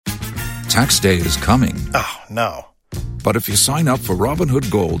Tax day is coming. Oh, no. But if you sign up for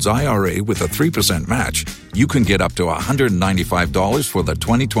Robinhood Gold's IRA with a 3% match, you can get up to $195 for the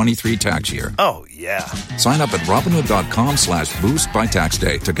 2023 tax year. Oh, yeah. Sign up at Robinhood.com/boost by tax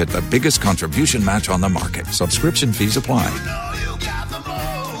day to get the biggest contribution match on the market. Subscription fees apply.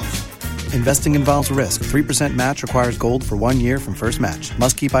 Investing involves risk. 3% match requires gold for 1 year from first match.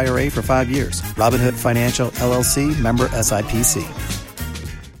 Must keep IRA for 5 years. Robinhood Financial, LLC, member SIPC.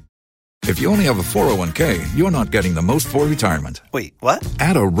 If you only have a 401k, you're not getting the most for retirement. Wait, what?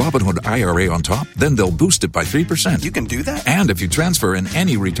 Add a Robinhood IRA on top, then they'll boost it by 3%. You can do that? And if you transfer in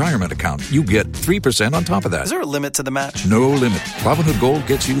any retirement account, you get 3% on top of that. Is there a limit to the match? No limit. Robinhood Gold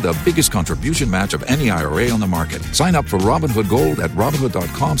gets you the biggest contribution match of any IRA on the market. Sign up for Robinhood Gold at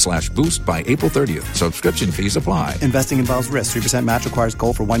Robinhood.com/boost by April 30th. Subscription fees apply. Investing involves risk. 3% match requires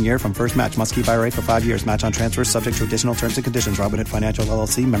gold for 1 year from first match. Must keep IRA for 5 years. Match on transfers subject to additional terms and conditions. Robinhood Financial,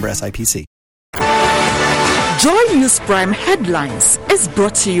 LLC, member SIPC. Joy News Prime Headlines is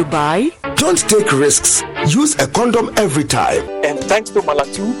brought to you by... Don't take risks. Use a condom every time. And thanks to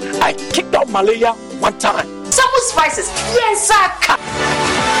Malatu, I kicked out malaria 1 time. Some spices, yes, sir.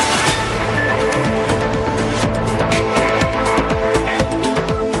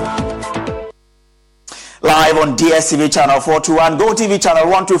 Live on DSTV channel 421, Go TV channel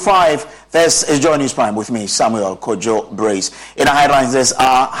 125. This is Joy News Prime with me, Samuel Kojo Brace. In the headlines, this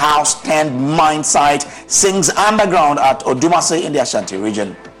house turned mine site sinks underground at Odumase in the Ashanti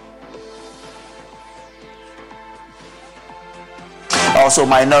region. Also,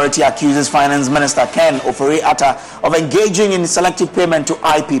 minority accuses Finance Minister Ken Ofori-Atta of engaging in selective payment to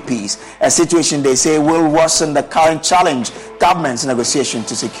IPPs, a situation they say will worsen the current challenge government's negotiation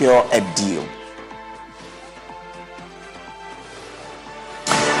to secure a deal.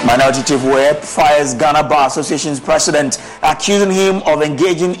 Minority Chief Whip fires Ghana Bar Association's president, accusing him of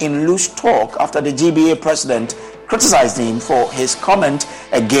engaging in loose talk after the GBA president criticized him for his comment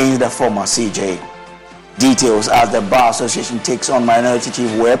against the former CJ. Details as the Bar Association takes on Minority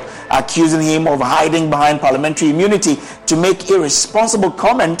Chief Whip, accusing him of hiding behind parliamentary immunity to make irresponsible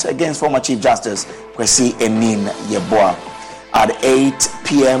comment against former Chief Justice Kwesi Enin Yeboah. At 8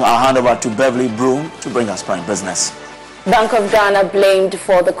 p.m., I'll hand over to Beverly Broom to bring us prime business. Bank of Ghana blamed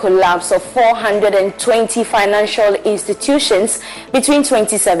for the collapse of 420 financial institutions between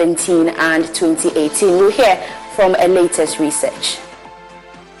 2017 and 2018. We'll hear from a latest research.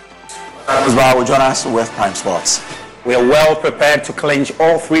 Musbah will join us with Prime Sports. We are well prepared to clinch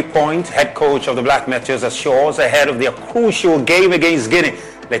all 3 points. Head coach of the Black Meteors assures ahead of their crucial game against Guinea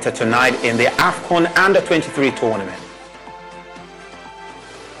later tonight in the AFCON Under-23 tournament.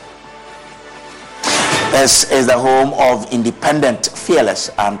 This is the home of independent, fearless,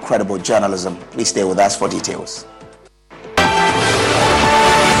 and credible journalism. Please stay with us for details.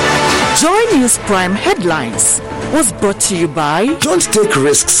 Joy News Prime Headlines was brought to you by... Don't take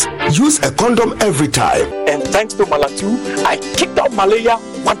risks. Use a condom every time. And thanks to Malatu, I kicked out malaria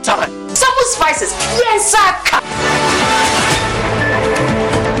 1 time. Some spices, yes, sir.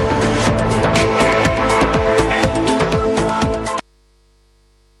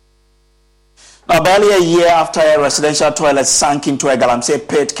 Now, barely a year after a residential toilet sank into a Galamsey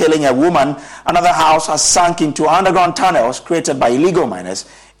pit, killing a woman, another house has sunk into underground tunnels created by illegal miners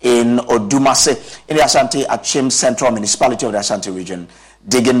in Odumase, in the Ashanti Achim Central Municipality of the Ashanti region.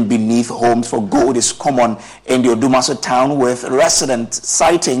 Digging beneath homes for gold is common in the Odumase town, with residents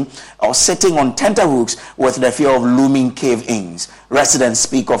sitting on tenterhooks with the fear of looming cave-ins. Residents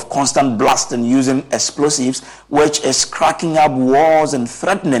speak of constant blasting using explosives, which is cracking up walls and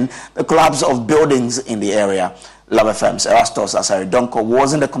threatening the collapse of buildings in the area. Love FM's Erastus Asaridonko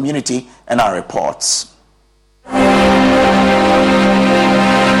was in the community and our reports.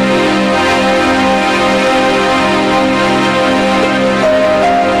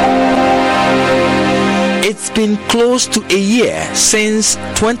 It's been close to a year since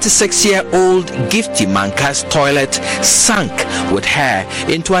 26-year-old Gifty Manka's toilet sank with her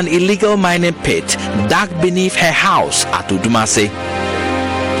into an illegal mining pit dug beneath her house at Odumase.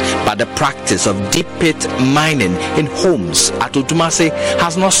 But the practice of deep pit mining in homes at Odumase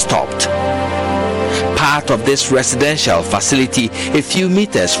has not stopped. Part of this residential facility, a few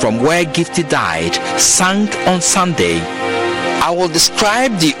meters from where Gifty died, sank on Sunday. I will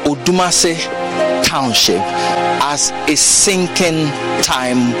describe the Odumase township as a sinking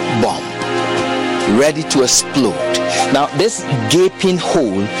time bomb, ready to explode. Now, this gaping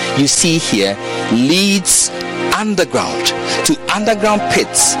hole you see here leads underground to underground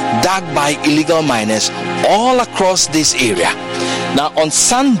pits dug by illegal miners all across this area. Now, on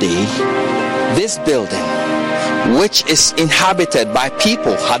Sunday, this building which is inhabited by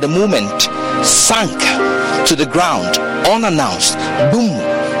people at the moment, sank to the ground unannounced. Boom,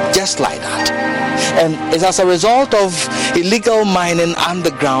 just like that. And it's as a result of illegal mining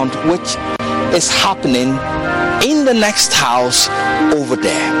underground, which is happening in the next house over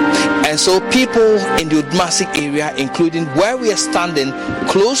there. And so people in the Udmasi area, including where we are standing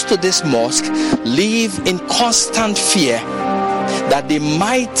close to this mosque, live in constant fear that they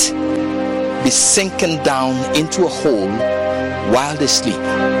might be sinking down into a hole while they sleep.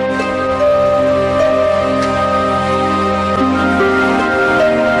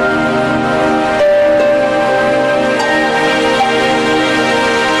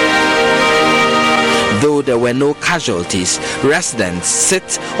 Though there were no casualties, residents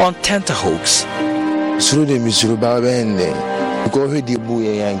sit on tenterhooks.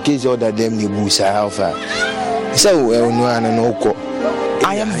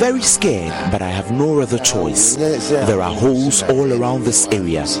 I am very scared, but I have no other choice. There are holes all around this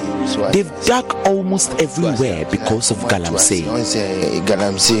area. They've dug almost everywhere because of Galamsey.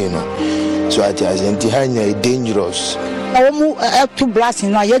 So I think dangerous.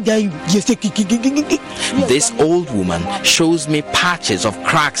 This old woman shows me patches of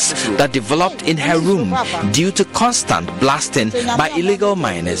cracks that developed in her room due to constant blasting by illegal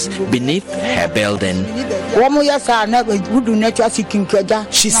miners beneath her building.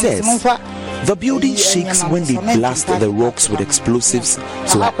 She says, the building shakes when they blast the rocks with explosives,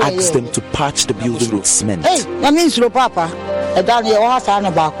 so I asked them to patch the building with cement. I am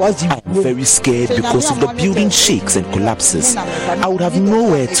very scared because if the building shakes and collapses, I would have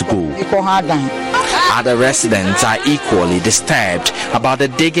nowhere to go. Other residents are equally disturbed about the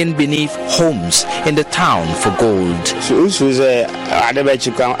digging beneath homes in the town for gold.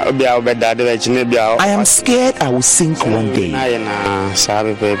 I am scared I will sink one day.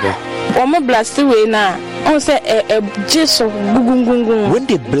 When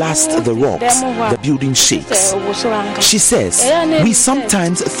they blast the rocks, the building shakes. She says, we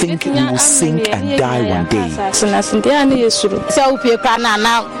sometimes think we will sink and die one day.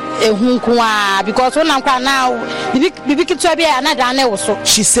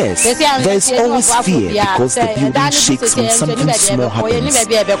 She says, there's always fear because the building shakes when something small happens.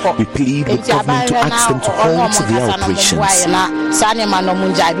 We plead with government to ask them to halt their operations.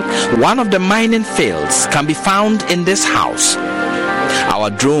 One of the mining fields can be found in this house. Our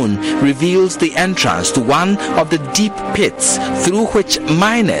drone reveals the entrance to one of the deep pits through which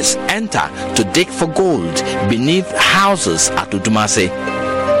miners enter to dig for gold beneath houses at Udumase.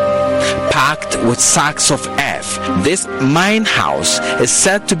 Packed with sacks of earth, this mine house is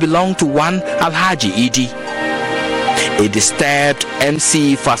said to belong to one Alhaji Idi. A disturbed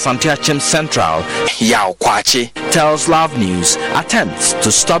MC for Santiachim Central, Yao Kwachi, tells Love News attempts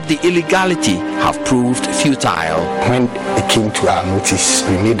to stop the illegality have proved futile. When it came to our notice,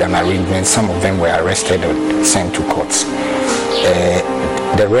 we made an arrangement. Some of them were arrested and sent to courts.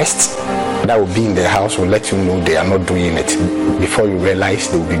 The rest that will be in the house will let you know they are not doing it. Before you realize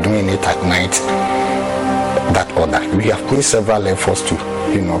they will be doing it at night. That order. We have put several efforts to,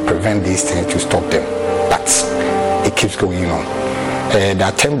 prevent these things, to stop them. But it keeps going on. The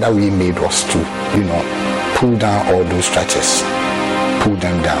attempt that we made was to, pull down all those structures, pull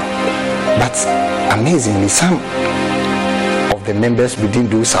them down. But amazingly, some of the members within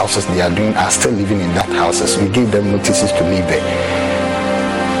those houses they are doing are still living in that houses. We gave them notices to leave there.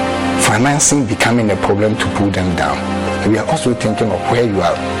 Financing becoming a problem to pull them down. We are also thinking of where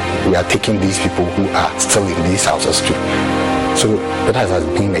we are taking these people who are still in these houses too. So that has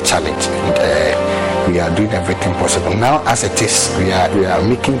been a challenge. We are doing everything possible. Now as it is, we are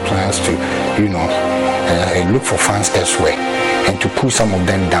making plans to, look for funds elsewhere and to pull some of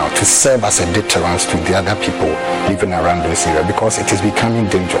them down to serve as a deterrent to the other people living around this area because it is becoming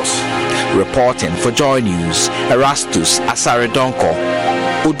dangerous. Reporting for Joy News, Erastus Asaredonko,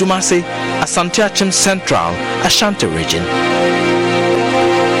 Udumase, Asantiachim Central, Ashanti Region.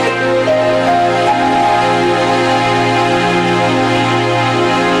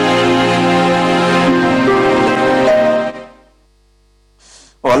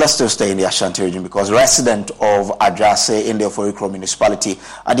 Well, let's still stay in the Ashanti region because residents of Adrase in the Oforikro municipality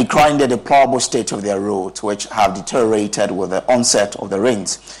are decrying the deplorable state of their roads, which have deteriorated with the onset of the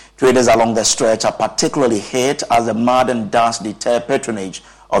rains. Traders along the stretch are particularly hit as the mud and dust deter patronage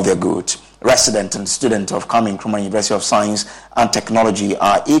of their goods. Residents and students of Kwame Nkrumah University of Science and Technology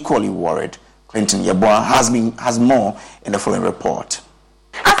are equally worried. Clinton Yeboah has more in the following report.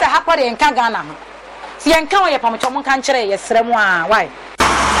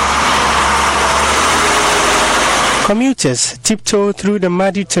 Commuters tiptoe through the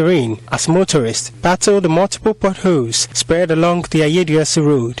muddy terrain as motorists battle the multiple potholes spread along the Ayeduase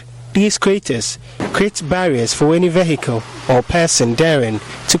road. These craters create barriers for any vehicle or person daring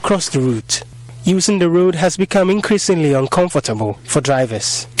to cross the route. Using the road has become increasingly uncomfortable for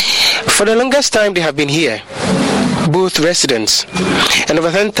drivers. For the longest time they have been here, both residents and over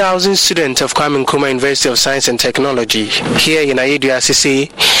 10,000 students of Kwame Nkrumah University of Science and Technology here in Ayeduase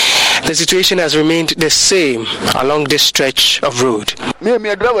say the situation has remained the same along this stretch of road. And I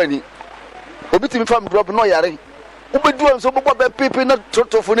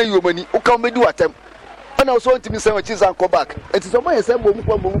was want to miss some cheese and go back. It is a my assemble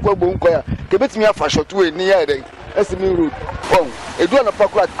get me a fashion to a near day. As a new route. Oh, a duana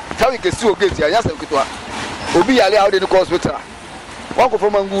pakwa, tell you can see against ya, yes, and Kitwa. Obi Ali out in the hospital. Walk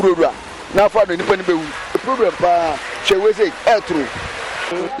from Mangurura. Now for the independent the program, she was a true.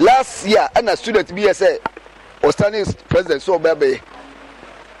 Last year, and a student BSA was standing president so baby.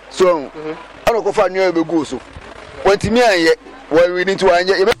 So, I don't go for new Beguso. When to me, well, we need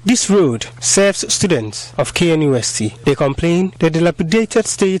to. This road serves students of KNUST. They complain the dilapidated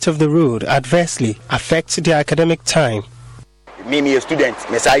state of the road adversely affects their academic time. Me a student,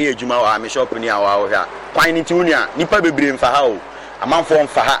 Messiah Juma, I'm a shop in our here. Finding Tunia, Nipa be brain for how. A man form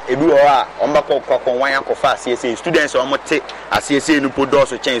for her, a blue or Ombako, Wine, Kofa, CSA students or Mote, a CSA Nupo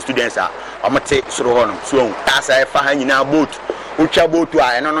doors or change students are, or Mote, Suron, Swung, Tasa, Fahan in our boat, Ucha boat to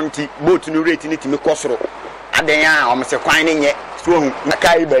an anonymity boat to rate in it to make Cosro. Adenya, or Mr. Quining yet, Swung,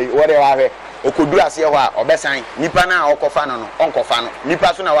 Nakaibe, whatever, or could do as you are, or Bessine, Nipana or Kofano, Uncle Fano,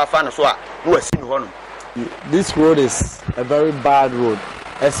 Nipasuna or Fano, so who has seen one. This road is a very bad road,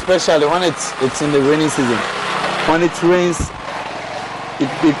 especially when it's in the rainy season. When it rains,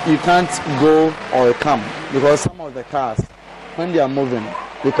 you can't go or come because some of the cars, when they are moving,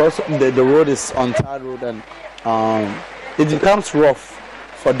 because the road is on tarred road and it becomes rough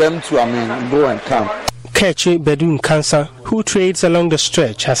for them to go and come. Kechi Bedun Kansa, who trades along the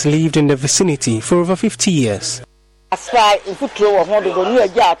stretch, has lived in the vicinity for over 50 years. As far as footrow of one go near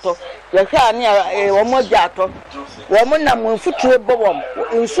Jato, you can near a more Jato, woman and footrow bomb,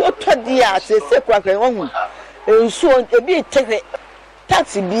 in so 20 years, a sequel, and so a bit take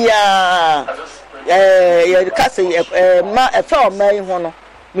taxi be a castle, a fellow Mary Hono,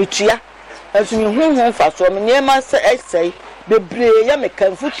 Mitria, as you home fast from near my say, the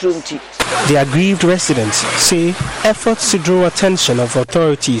Brayamican footroom. The aggrieved residents say efforts to draw attention of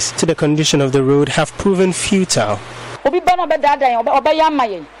authorities to the condition of the road have proven futile. Obi bana be dada yen oba yama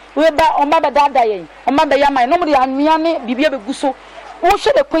yen we ba o ma be dada yen o ma be yama no mo de anuane bibia be guso wo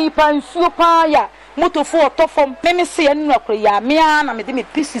hye de kwan pa nsuo pa ya moto fo otofom me se yen no akro ya me na me de me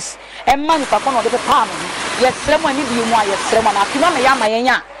pieces e ma ni papa no de pa no ye srem ani bi mu a ye srem na akino na yama yen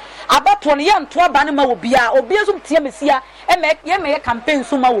a abato no ye nto aba ne ma obia obia so tie mesia e me campaign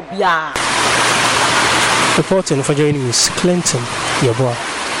so ma obia. Reporting for Joy News, Clinton Yeboah.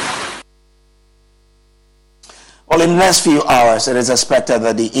 Well, in the next few hours, it is expected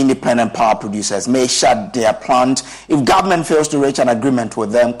that the independent power producers may shut their plant if government fails to reach an agreement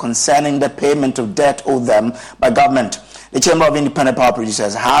with them concerning the payment of debt owed them by government. The Chamber of Independent Power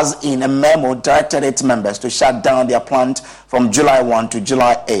Producers has, in a memo, directed its members to shut down their plant from July 1 to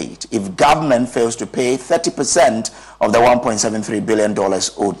July 8 if government fails to pay 30% of the $1.73 billion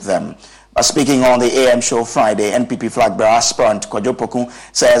owed them. Speaking on the AM show Friday, NPP flag bearer aspirant Kojo Poku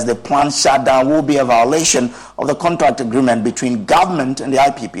says the planned shutdown will be a violation of the contract agreement between government and the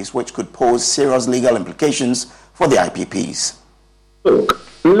IPPs, which could pose serious legal implications for the IPPs. Look,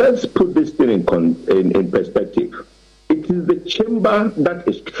 let's put this thing in perspective. It is the chamber that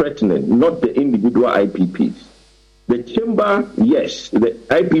is threatening, not the individual IPPs. The chamber, yes, the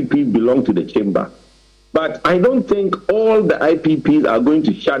IPPs belong to the chamber. But I don't think all the IPPs are going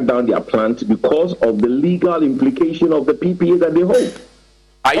to shut down their plants because of the legal implication of the PPA that they hold.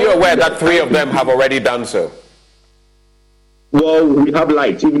 Are you aware that 3 of them have already done so? Well, we have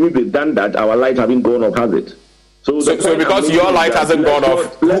lights. Even if they've done that, our light haven't gone off, has it? So because your light hasn't gone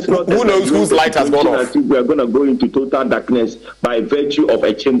off, who knows whose light has gone off? We are going to go into total darkness by virtue of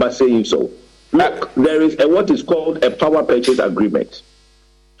a chamber saying so. Look, there is what is called a power purchase agreement.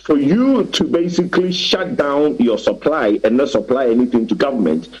 For you to basically shut down your supply and not supply anything to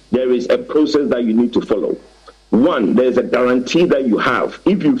government, there is a process that you need to follow. One, there is a guarantee that you have.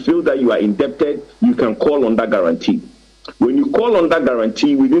 If you feel that you are indebted, you can call on that guarantee. When you call on that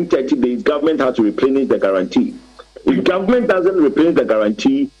guarantee, within 30 days, government has to replenish the guarantee. If government doesn't replenish the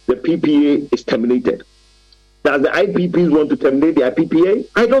guarantee, the PPA is terminated. Does the IPPs want to terminate the IPPA?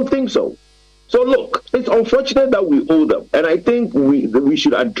 I don't think so. So look, it's unfortunate that we owe them, and I think we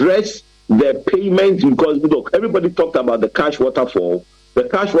should address the payment, because look, everybody talked about the cash waterfall. The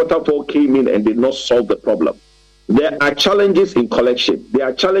cash waterfall came in and did not solve the problem. There are challenges in collection. There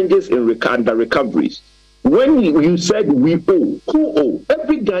are challenges in under recoveries. When you said we owe, who owe?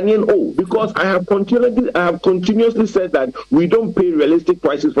 Every Ghanaian owe, because I have continuously said that we don't pay realistic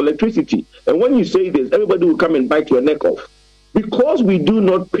prices for electricity. And when you say this, everybody will come and bite your neck off. Because we do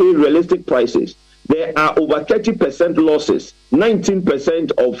not pay realistic prices, there are over 30% losses,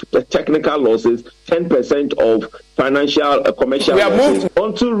 19% of the technical losses, 10% of financial, commercial losses.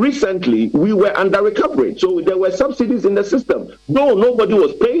 Until recently, we were under recovery. So there were subsidies in the system. Though nobody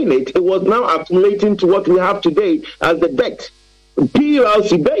was paying it, it was now accumulating to what we have today as the debt.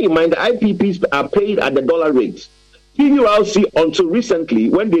 PULC, bear in mind, the IPPs are paid at the dollar rates. PULC, until recently,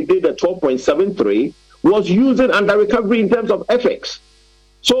 when they did the 12.73, was using under recovery in terms of FX.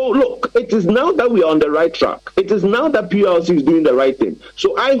 So look, it is now that we are on the right track. It is now that PLC is doing the right thing.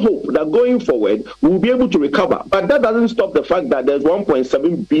 So I hope that going forward, we'll be able to recover. But that doesn't stop the fact that there's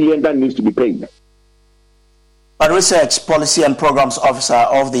 1.7 billion that needs to be paid. But Research, Policy and Programs Officer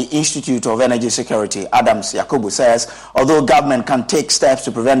of the Institute of Energy Security, Adams Yakubu, says although government can take steps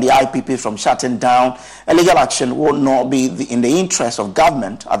to prevent the IPP from shutting down, a legal action will not be in the interest of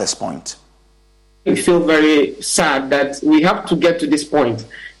government at this point. We feel very sad that we have to get to this point,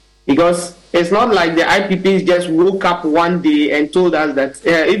 because it's not like the IPPs just woke up one day and told us that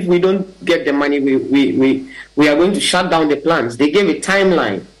if we don't get the money, we are going to shut down the plants. They gave a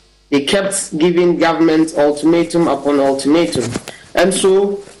timeline. They kept giving government ultimatum upon ultimatum. And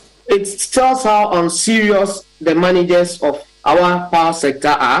so it tells how unserious the managers of our power sector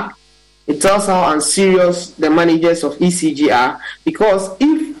are. It tells how unserious the managers of ECG are, because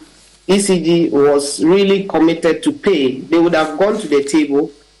if ECG was really committed to pay, they would have gone to the table.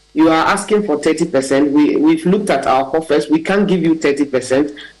 You are asking for 30%. We've looked at our coffers. We can't give you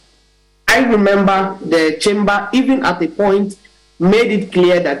 30%. I remember the chamber, even at the point, made it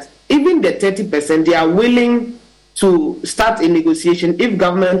clear that even the 30%, they are willing to start a negotiation if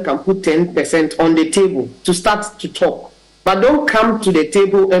government can put 10% on the table to start to talk. But don't come to the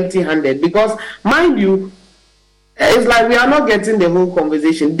table empty-handed, because, mind you, it's like we are not getting the whole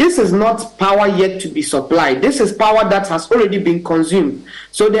conversation. This is not power yet to be supplied. This is power that has already been consumed.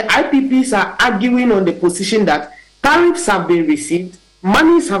 So the IPPs are arguing on the position that tariffs have been received,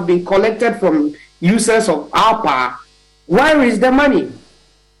 monies have been collected from users of our power. Where is the money?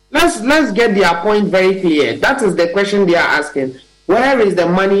 Let's get their point very clear. That is the question they are asking. Where is the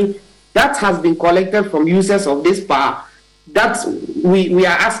money that has been collected from users of this power that we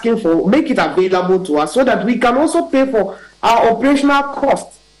are asking for? Make it available to us so that we can also pay for our operational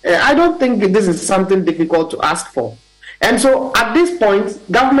costs. I don't think this is something difficult to ask for. And so at this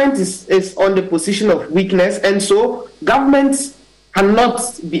point, government is on the position of weakness, and so government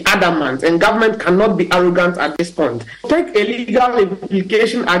cannot be adamant and government cannot be arrogant at this point. Take a legal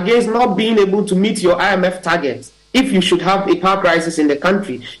implication against not being able to meet your IMF targets if you should have a power crisis in the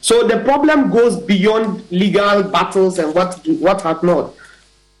country. So the problem goes beyond legal battles and what have not.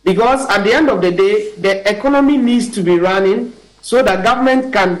 Because at the end of the day, the economy needs to be running so that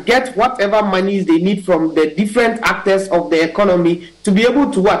government can get whatever monies they need from the different actors of the economy to be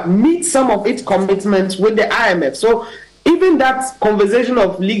able to meet some of its commitments with the IMF. So even that conversation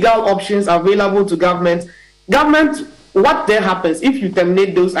of legal options available to government, what there happens if you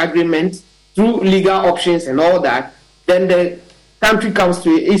terminate those agreements through legal options and all that, then the country comes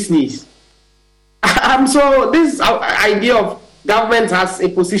to its knees. So this idea of government has a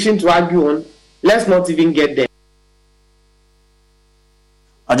position to argue on, let's not even get there.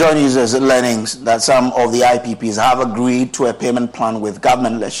 Join users learning that some of the IPPs have agreed to a payment plan with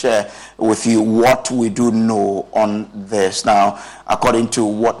government. Let's share with you what we do know on this. Now, according to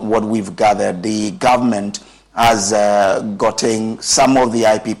what we've gathered, the government has gotten some of the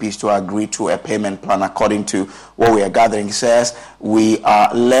IPPs to agree to a payment plan. According to what we are gathering, it says we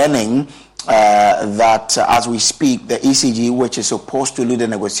are learning that as we speak, the ECG, which is supposed to lead the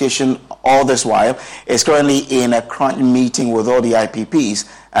negotiation all this while, is currently in a crunch meeting with all the IPPs,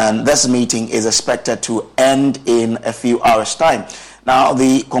 and this meeting is expected to end in a few hours' time. Now,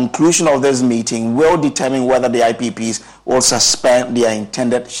 the conclusion of this meeting will determine whether the IPPs will suspend their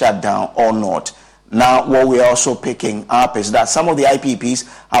intended shutdown or not. Now, what we're also picking up is that some of the IPPs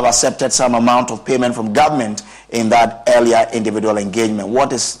have accepted some amount of payment from government in that earlier individual engagement.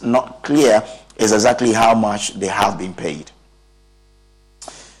 What is not clear is exactly how much they have been paid.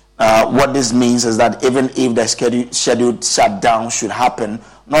 What this means is that even if the scheduled shutdown should happen,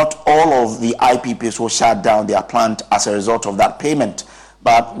 not all of the IPPs will shut down their plant as a result of that payment.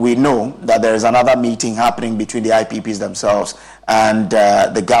 But we know that there is another meeting happening between the IPPs themselves and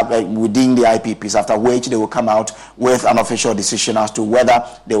the government within the IPPs, after which they will come out with an official decision as to whether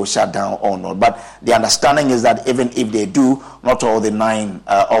they will shut down or not. But the understanding is that even if they do, not all the 9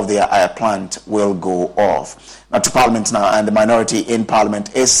 of their plant will go off. Now to Parliament now, and the minority in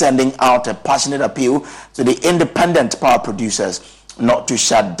Parliament is sending out a passionate appeal to the independent power producers not to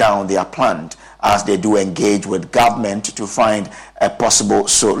shut down their plant, as they do engage with government to find a possible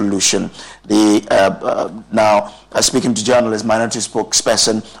solution. Now, speaking to journalists, minority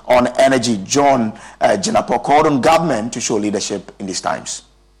spokesperson on energy, John Jinapo, called on government to show leadership in these times.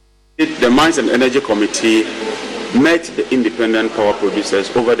 The Mines and Energy Committee met the independent power producers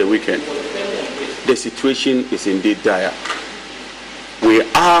over the weekend. The situation is indeed dire. We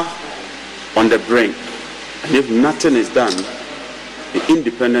are on the brink, and if nothing is done, the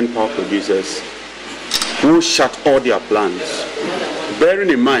independent power producers will shut all their plants, bearing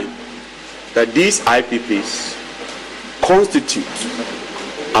in mind that these IPPs constitute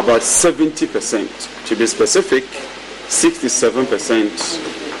about 70%, to be specific,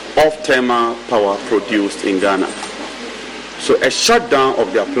 67% of thermal power produced in Ghana. So a shutdown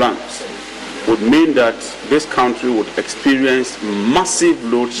of their plants would mean that this country would experience massive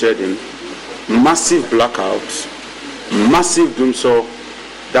load shedding, massive blackouts, massive doomsday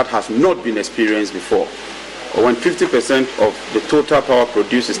that has not been experienced before. Or when 50% of the total power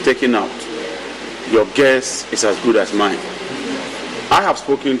produced is taken out, your guess is as good as mine. I have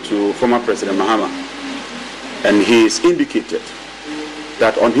spoken to former President Mahama, and he has indicated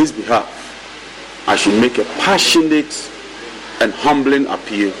that on his behalf, I should make a passionate and humbling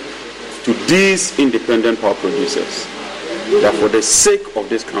appeal to these independent power producers that for the sake of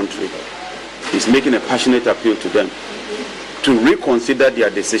this country, he's making a passionate appeal to them to reconsider their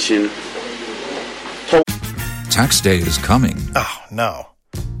decision. Tax day is coming. Oh, no.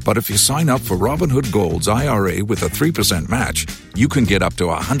 But if you sign up for Robinhood Gold's IRA with a 3% match, you can get up to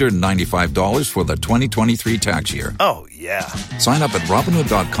 $195 for the 2023 tax year. Oh, yeah. Sign up at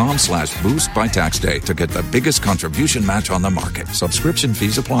Robinhood.com/boost by tax day to get the biggest contribution match on the market. Subscription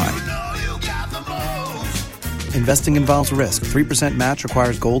fees apply. Investing involves risk. 3% match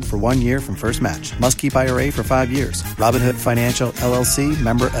requires gold for 1 year from first match. Must keep IRA for 5 years. Robinhood Financial, LLC,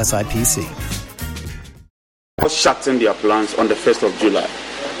 member SIPC. Shutting their plans on the 1st of July.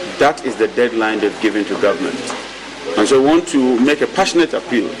 That is the deadline they've given to government. And so I want to make a passionate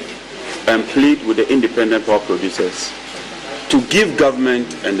appeal and plead with the independent power producers to give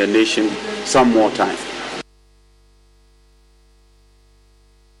government and the nation some more time.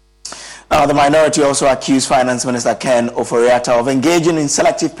 Now, the minority also accused Finance Minister Ken Ofori-Atta of engaging in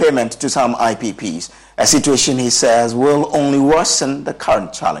selective payment to some IPPs, a situation he says will only worsen the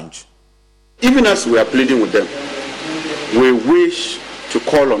current challenge. Even as we are pleading with them, we wish to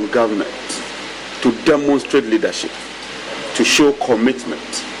call on government to demonstrate leadership, to show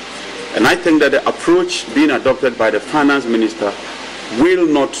commitment. And I think that the approach being adopted by the Finance Minister will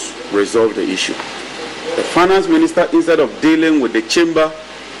not resolve the issue. The Finance Minister, instead of dealing with the chamber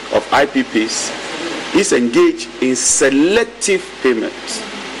of IPPs, is engaged in selective payments,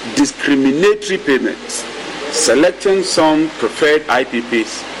 discriminatory payments, selecting some preferred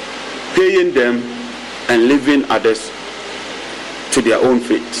IPPs, paying them and leaving others to their own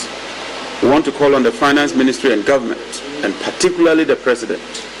fate. We want to call on the Finance Ministry and government, and particularly the President,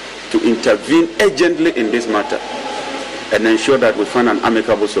 to intervene urgently in this matter and ensure that we find an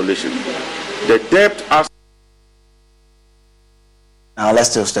amicable solution. The debt aspect. Now let's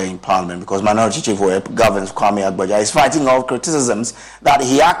still stay in Parliament, because Minority Chief Whip Governs Kwame Agboja is fighting off criticisms that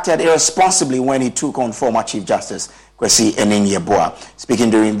he acted irresponsibly when he took on former Chief Justice Kwesi Enin-Yeboah. Speaking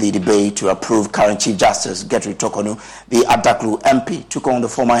during the debate to approve current Chief Justice Getri Tokonu, the Adaklu MP took on the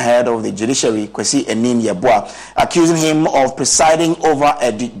former head of the Judiciary, Kwesi Enin-Yeboah, accusing him of presiding over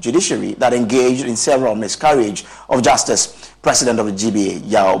a judiciary that engaged in several miscarriage of justice. President of the GBA,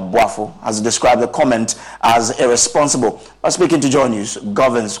 Yao Boafo, has described the comment as irresponsible. But speaking to Joy News,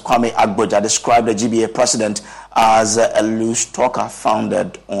 Governs Kwame Agboja described the GBA president as a loose talker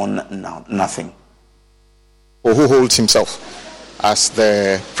founded on nothing. Who holds himself as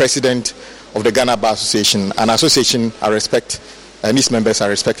the president of the Ghana Bar Association, an association I respect, and its members I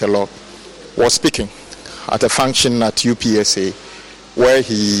respect a lot, was speaking at a function at UPSA where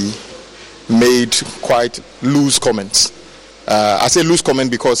he made quite loose comments. I say loose comment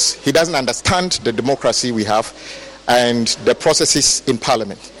because he doesn't understand the democracy we have and the processes in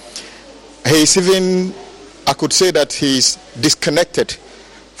Parliament. He's even, I could say that he's disconnected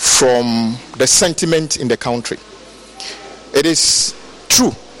from the sentiment in the country. It is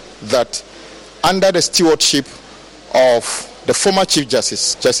true that under the stewardship of the the former Chief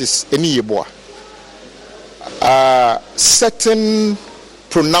Justice, Justice Eni Yeboah, certain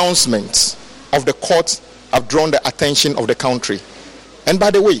pronouncements of the court have drawn the attention of the country. And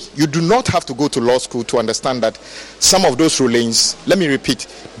by the way, you do not have to go to law school to understand that some of those rulings, let me repeat,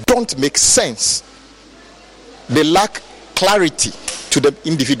 don't make sense. They lack clarity to the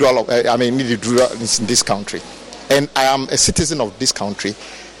individuals in this country. And I am a citizen of this country.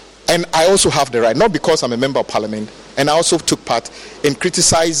 And I also have the right, not because I'm a member of parliament, and I also took part in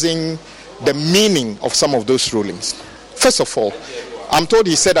criticizing the meaning of some of those rulings. First of all, I'm told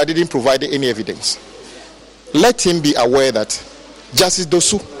he said I didn't provide any evidence. Let him be aware that Justice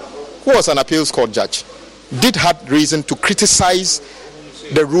Dosu, who was an appeals court judge, did have reason to criticize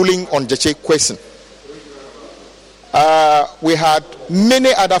the ruling on Jeche question. We had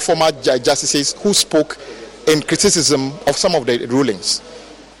many other former justices who spoke in criticism of some of the rulings.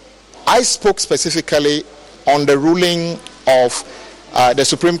 I spoke specifically on the ruling of the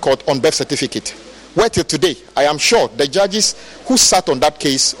Supreme Court on birth certificate, where till today, I am sure the judges who sat on that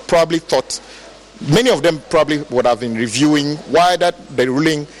case probably thought, many of them probably would have been reviewing why the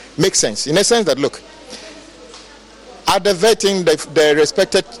ruling makes sense. In a sense that, look, at the vetting, the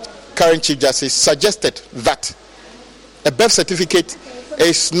respected current Chief Justice suggested that a birth certificate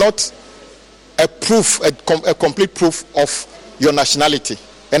is not a proof, a complete proof of your nationality.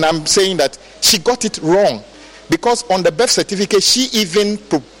 And I'm saying that she got it wrong, because on the birth certificate, she even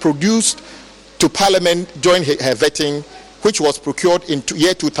produced to Parliament during her vetting, which was procured in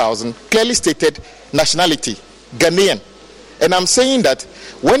year 2000, clearly stated nationality, Ghanaian. And I'm saying that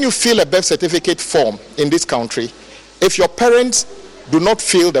when you fill a birth certificate form in this country, if your parents do not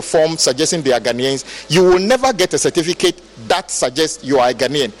fill the form suggesting they are Ghanaians, you will never get a certificate that suggests you are a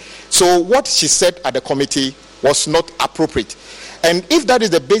Ghanaian. So what she said at the committee was not appropriate. And if that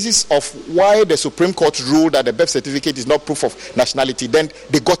is the basis of why the Supreme Court ruled that the birth certificate is not proof of nationality, then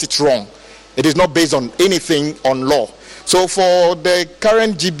they got it wrong. It is not based on anything on law. So for the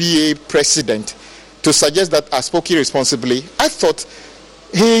current GBA president to suggest that I spoke irresponsibly, I thought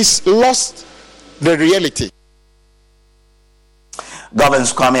he's lost the reality. Governor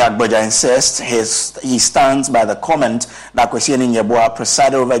Kwame Agboja insists he stands by the comment that Kwesi Yeboah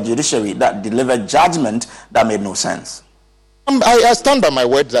presided over a judiciary that delivered judgment that made no sense. I stand by my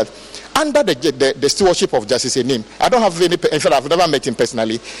word that under the stewardship of Justice Enim, I don't have any, in fact, I've never met him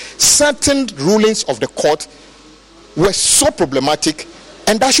personally, certain rulings of the court were so problematic,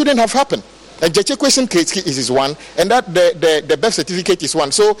 and that shouldn't have happened. And Jeche question case is one, and that the birth certificate is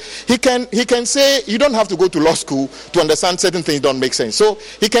one. So he can say you don't have to go to law school to understand certain things don't make sense. So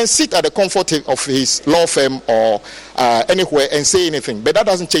he can sit at the comfort of his law firm or anywhere and say anything. But that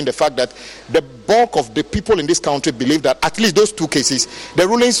doesn't change the fact that the bulk of the people in this country believe that at least those two cases, the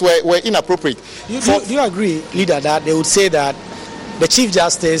rulings were inappropriate. Do you agree, leader, that they would say that the Chief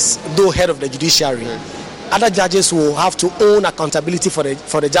Justice, though head of the judiciary, other judges will have to own accountability for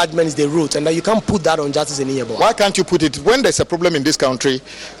the judgments they wrote, and that you can't put that on Justice Eni Yeboah? Why can't you put it, when there's a problem in this country,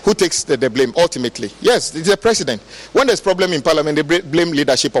 who takes the blame ultimately? Yes, it's the president. When there's problem in parliament, they blame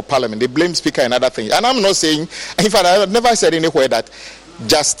leadership of parliament, they blame speaker and other things. And I'm not saying, in fact, I have never said anywhere that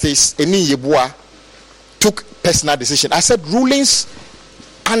Justice Eni Yeboah took personal decision. I said rulings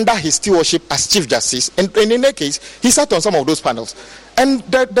under his stewardship as Chief Justice, and in that case, he sat on some of those panels. And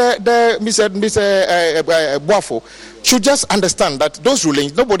Mr. Boafo should just understand that those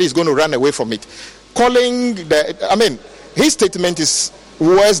rulings, nobody is going to run away from it. His statement is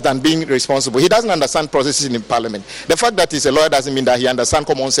worse than being responsible. He doesn't understand processes in Parliament. The fact that he's a lawyer doesn't mean that he understands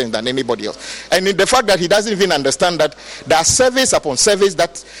common sense than anybody else. And the fact that he doesn't even understand that there are surveys upon surveys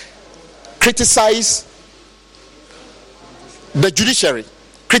that criticize the judiciary,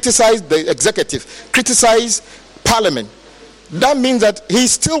 criticize the executive, criticize Parliament. That means that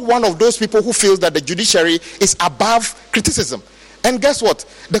he's still one of those people who feels that the judiciary is above criticism. And guess what?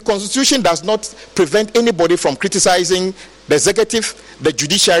 The Constitution does not prevent anybody from criticizing the executive, the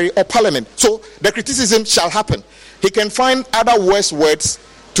judiciary, or Parliament. So the criticism shall happen. He can find other worse words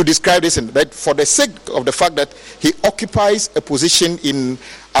to describe this, but for the sake of the fact that he occupies a position in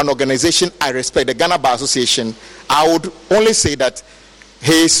an organization I respect, the Ghana Bar Association, I would only say that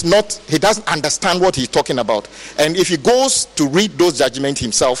he doesn't understand what he's talking about. And if he goes to read those judgments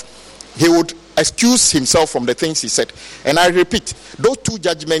himself, he would excuse himself from the things he said. And I repeat, those two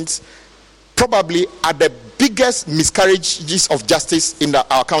judgments probably are the biggest miscarriages of justice in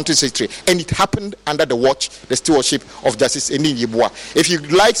our country's history. And it happened under the stewardship of Justice Eni Yeboah. If he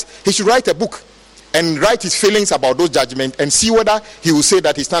likes, he should write a book and write his feelings about those judgments and see whether he will say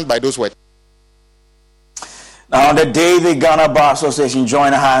that he stands by those words. Now, on the day the Ghana Bar Association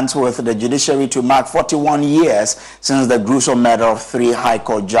joined hands with the Judiciary to mark 41 years since the gruesome murder of 3 High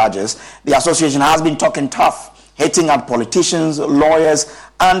Court judges, the association has been talking tough, hitting at politicians, lawyers,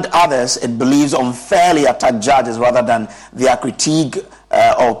 and others it believes unfairly attack judges rather than their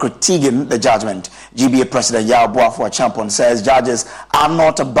critiquing the judgment. GBA President Yao Boafo Champon says judges are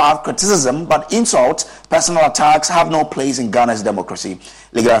not above criticism, but insults, personal attacks have no place in Ghana's democracy.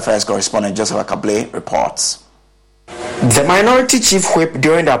 Legal Affairs correspondent Joseph Akable reports. The minority chief whip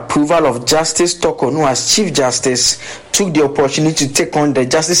during the approval of Justice Tokonu as Chief Justice took the opportunity to take on the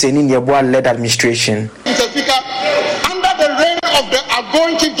Justice Enin Yeboah-led administration. Mr. Speaker, under the reign of the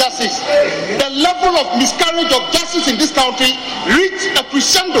outgoing Chief Justice, the level of miscarriage of justice in this country reached a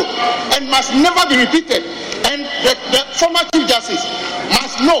crescendo and must never be repeated. And the former Chief Justice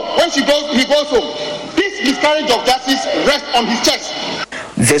must know when he goes home, this miscarriage of justice rests on his chest.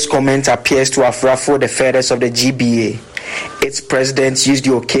 This comment appears to have ruffled the feathers of the GBA. Its president used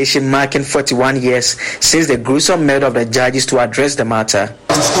the occasion marking 41 years since the gruesome murder of the judges to address the matter.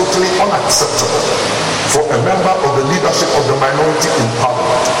 It is totally unacceptable for a member of the leadership of the minority in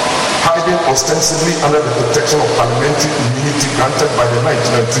Parliament, hiding ostensibly under the protection of parliamentary immunity granted by the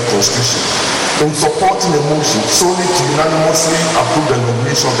 1993 Constitution, in supporting a motion solely to unanimously approve the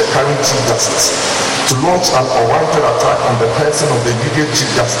nomination of the current Chief Justice, to launch an unwarranted attack on the person of the immediate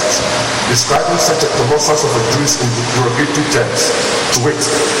Chief Justice, describing such a colossus of a jurist in derogatory terms. To wit,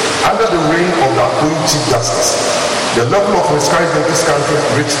 under the reign of the outgoing Chief Justice, the level of miscarriage in this country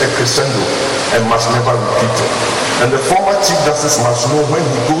reached a crescendo and must never be repeated. And the former Chief Justice must know when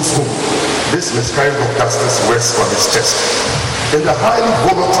he goes home, this miscarriage of justice rests on his chest. In the highly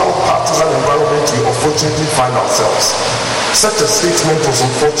volatile partisan environment we unfortunately find ourselves, such a statement was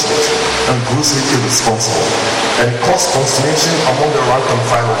unfortunate and grossly irresponsible and caused consternation among the rank and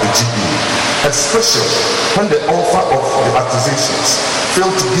file of the GBA, especially when the author of the accusations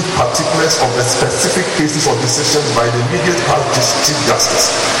failed to give particulars of the specific cases or decisions by the immediate Chief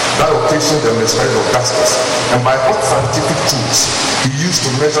Justice that occasioned the miscarriage of justice, and by what scientific tools he used to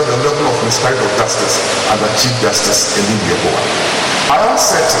measure the level of miscarriage of justice under Chief Justice Enin Yeboah. I am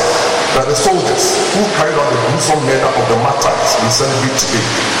certain that the soldiers who carried out the gruesome murder of the martyrs we celebrate today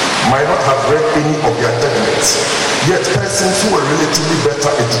might not have read any of their judgments, yet persons who were relatively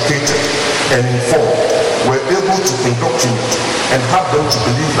better educated and informed were able to indoctrinate and have them to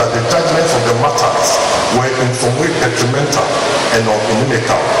believe that the judgments of the martyrs were in some way detrimental and or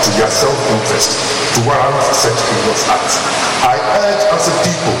inimical to their self-interest to warrant such heinous acts. I urge as a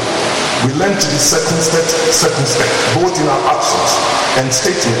people, we learn to be circumspect, both in our actions and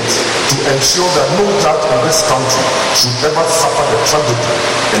statements, to ensure that no judge in this country should ever suffer the tragedy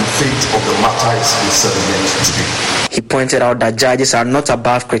and fate of the martyrs we celebrate today. He pointed out that judges are not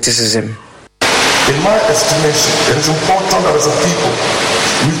above criticism. In my estimation, it is important that as a people,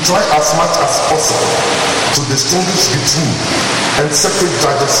 we try as much as possible to distinguish between and separate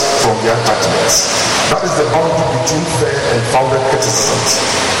judges from their judgments. That is the boundary between fair and founded criticisms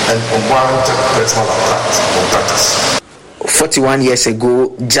and unwarranted personal attacks on judges. 41 years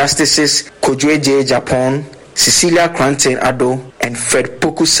ago, Justices Kojo J. Japon, Cecilia Cranton Addo, and Fred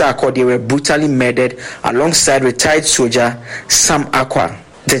Poku Sarko, they were brutally murdered alongside retired soldier Sam Akwa.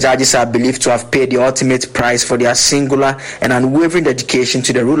 The judges are believed to have paid the ultimate price for their singular and unwavering dedication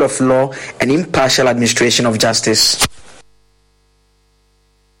to the rule of law and impartial administration of justice.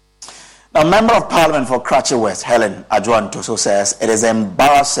 Now, Member of Parliament for Kratche West, Helen Adjoantoso, says it is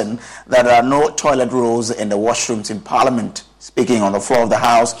embarrassing that there are no toilet rolls in the washrooms in Parliament. Speaking on the floor of the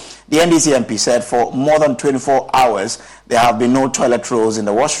House, the NDC MP said for more than 24 hours there have been no toilet rolls in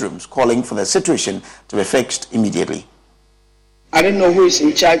the washrooms, calling for the situation to be fixed immediately. I don't know who is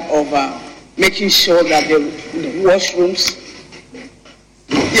in charge of making sure that the washrooms.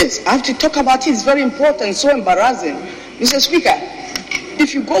 Yes, I have to talk about it. It's very important. So embarrassing. Mr. Speaker,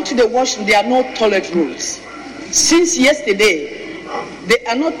 if you go to the washroom, there are no toilet rolls. Since yesterday, there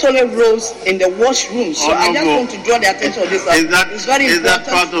are no toilet rolls in the washroom. So I just want to draw the attention to this. It's very important. Is that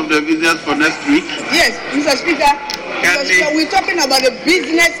part of the business for next week? Yes, Mr. Speaker, we're talking about the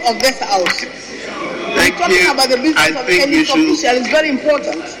business of this house. Thank we're talking you. about the business of any official. It's very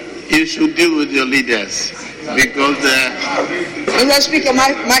important. You should deal with your leaders because Mr. Speaker,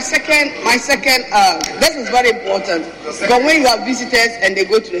 my second this is very important because when you have visitors and they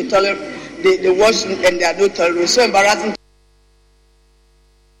go to the toilet, they washroom and there are no toilet rolls. So embarrassing.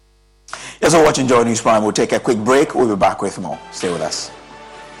 Yes, we're watching Joy News Prime. We'll take a quick break. We'll be back with more. Stay with us.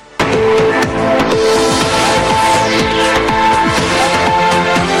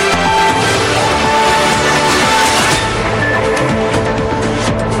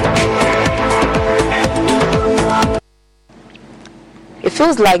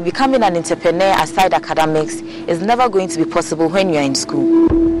 feels like becoming an entrepreneur aside academics is never going to be possible when you're in school.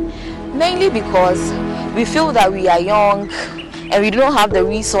 Mainly because we feel that we are young and we don't have the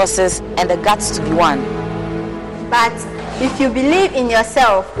resources and the guts to be one. But if you believe in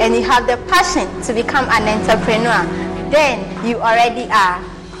yourself and you have the passion to become an entrepreneur, then you already are.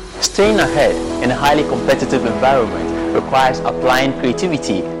 Staying ahead in a highly competitive environment requires applying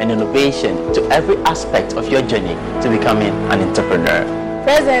creativity and innovation to every aspect of your journey to becoming an entrepreneur.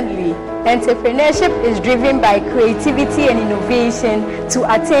 Presently, entrepreneurship is driven by creativity and innovation to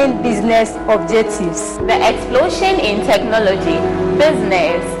attain business objectives. The explosion in technology,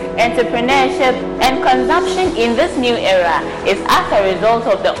 business, entrepreneurship, and consumption in this new era is as a result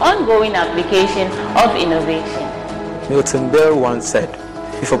of the ongoing application of innovation. Milton Berle once said,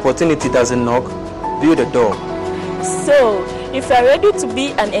 "If opportunity doesn't knock, build a door." So, if you are ready to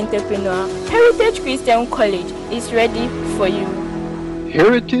be an entrepreneur, Heritage Christian College is ready for you.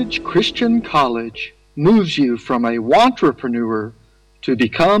 Heritage Christian College moves you from a wantrepreneur to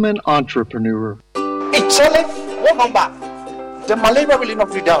become an entrepreneur. Hey, Charlie, what number? The malaria will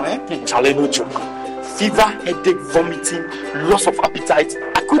not be down, eh? Charlie, no joke. Fever, headache, vomiting, loss of appetite.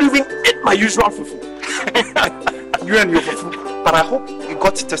 I couldn't even eat my usual fufu. You and your fufu. But I hope you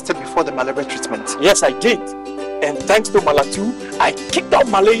got tested before the malaria treatment. Yes, I did. And thanks to Malatu, I kicked out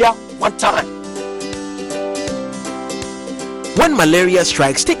malaria one time. When malaria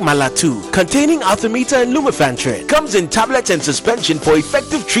strikes, take Malatu, containing artemether and lumefantrine. Comes in tablets and suspension for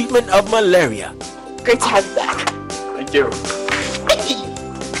effective treatment of malaria. Great to have you back. Thank you.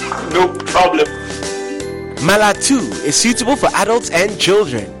 No problem. Malatu is suitable for adults and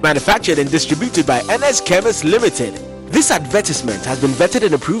children. Manufactured and distributed by NS Chemist Limited. This advertisement has been vetted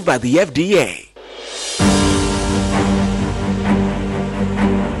and approved by the FDA.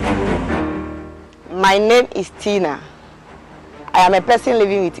 My name is Tina. I am a person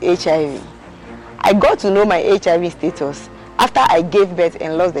living with HIV. I got to know my HIV status after I gave birth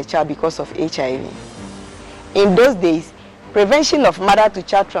and lost the child because of HIV. In those days, prevention of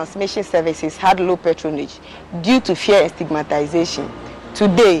mother-to-child transmission services had low patronage due to fear and stigmatization.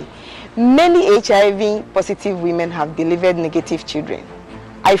 Today, many HIV-positive women have delivered negative children.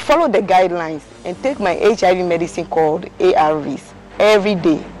 I follow the guidelines and take my HIV medicine called ARVs every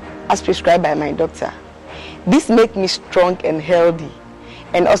day, as prescribed by my doctor. This makes me strong and healthy,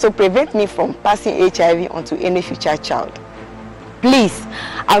 and also prevent me from passing HIV onto any future child. Please,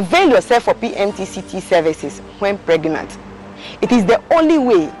 avail yourself for PMTCT services when pregnant. It is the only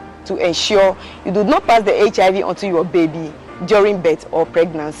way to ensure you do not pass the HIV onto your baby during birth or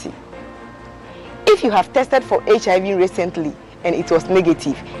pregnancy. If you have tested for HIV recently and it was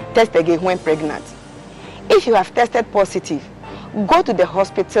negative, test again when pregnant. If you have tested positive, go to the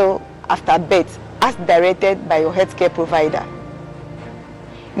hospital after birth as directed by your healthcare provider.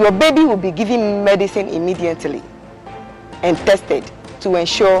 Your baby will be given medicine immediately and tested to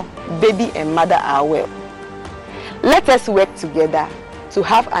ensure baby and mother are well. Let us work together to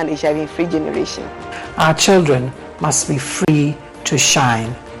have an HIV-free generation. Our children must be free to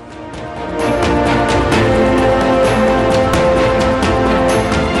shine.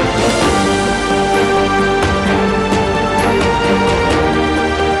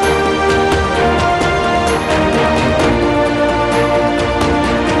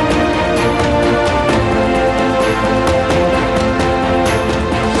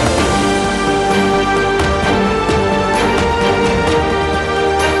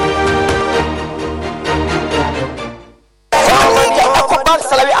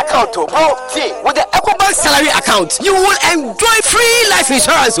 With the EcoBank salary account, you will enjoy free life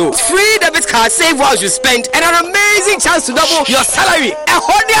insurance, free debit card, save while you spend, and an amazing chance to double your salary.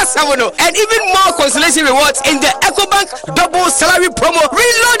 And even more consolation rewards in the EcoBank double salary promo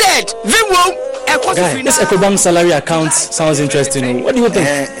reloaded. Guy, this EcoBank salary account sounds interesting. What do you think?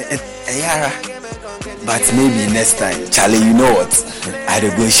 Yeah, but maybe next time, Charlie. You know what? I'd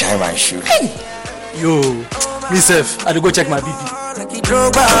go shine my shoe. Yo, myself, I'd go check my BP.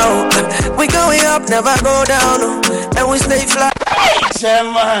 We going up, never go down, and we stay fly.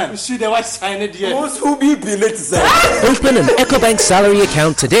 Chairman, you see the white sign it here. Who be let's Open an EcoBank salary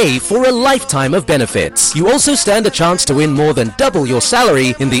account today for a lifetime of benefits. You also stand a chance to win more than double your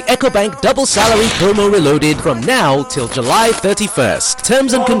salary in the EcoBank Double Salary Promo Reloaded from now till July 31st.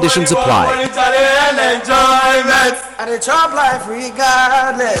 Terms and conditions apply. And the top life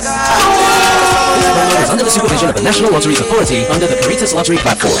regardless. This program is under the supervision of the National Lottery Authority under the Caritas Lottery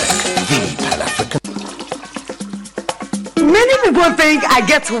Platform. The Pan-African. Many people think I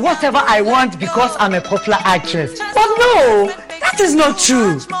get whatever I want because I'm a popular actress. But no, that is not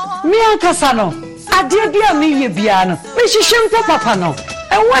true. Me and Kasano, I did be a me biano. Mishishimpo Papa no.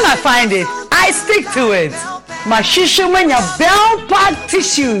 And when I find it, I stick to it. My shishimanya Bell Pack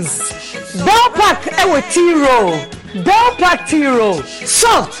tissues. Bell Pack ewe tea roll. Bell Pack tea roll.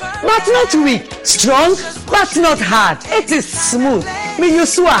 Soft, but not weak. Strong, but not hard. It is smooth. Me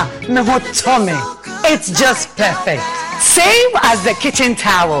yusua me hot tummy. It's just perfect. Same as the kitchen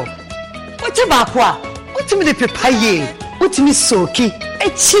towel. What about what? What me the papaye? What me soki?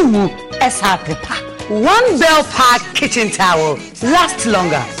 Echimu esa pepa. One Bell Pack kitchen towel lasts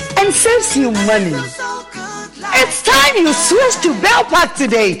longer and saves you money. It's time you switch to Bell Pack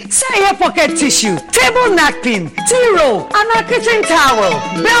today. Say your pocket tissue, table napkin, tea roll, and a kitchen towel.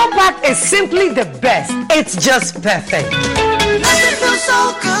 Bell Pack is simply the best. It's just perfect. Nothing feels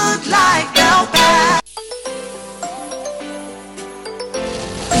so good like Bell Pack.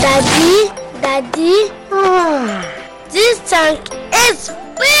 Daddy, this tank is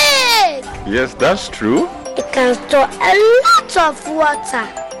big. Yes, that's true. It can store a lot of water.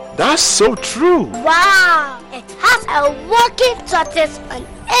 That's so true. Wow! It has a working tortoise on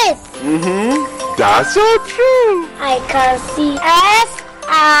it. That's so true. I can see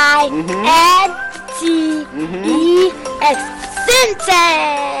SINTEX.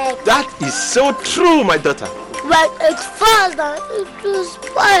 Syntax. That is so true, my daughter. When it falls down, it will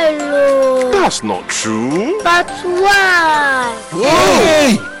spoil. That's not true. But why?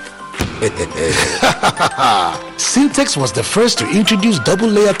 Hey! Syntex was the first to introduce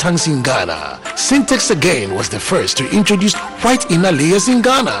double-layer tanks in Ghana. Syntex again was the first to introduce white inner layers in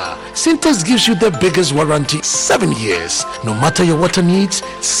Ghana. Syntex gives you the biggest warranty, 7 years. No matter your water needs,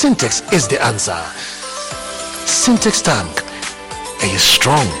 Syntex is the answer. Syntex tank. Are you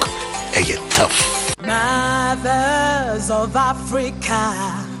strong? Are you tough? Mothers of Africa.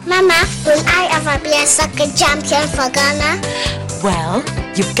 Mama, will I ever be a soccer champion for Ghana? Well,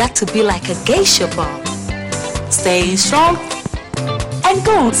 you've got to be like a geisha ball. Stay strong and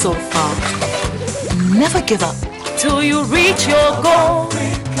go so far. Never give up till you reach your goal.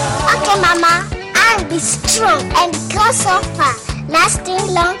 Okay, Mama, I'll be strong and go so far, lasting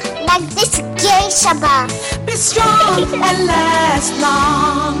long like this geisha ball. Be strong and last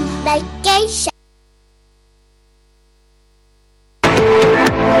long like geisha.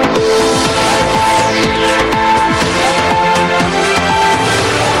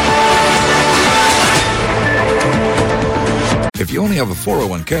 If you only have a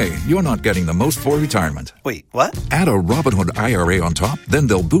 401k, you're not getting the most for retirement. Wait, what? Add a Robinhood IRA on top, then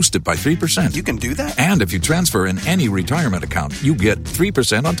they'll boost it by 3%. You can do that? And if you transfer in any retirement account, you get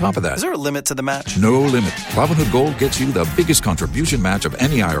 3% on top of that. Is there a limit to the match? No limit. Robinhood Gold gets you the biggest contribution match of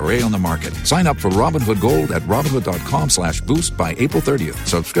any IRA on the market. Sign up for Robinhood Gold at Robinhood.com/boost by April 30th.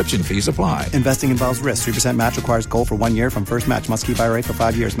 Subscription fees apply. Investing involves risk. 3% match requires gold for 1 year from first match. Must keep IRA for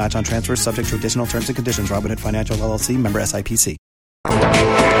 5 years. Match on transfers subject to additional terms and conditions. Robinhood Financial LLC, member SIPC.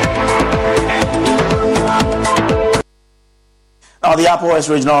 Now, the Upper West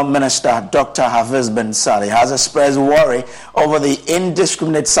Regional Minister, Dr. Hafiz bin Saleh, has expressed worry over the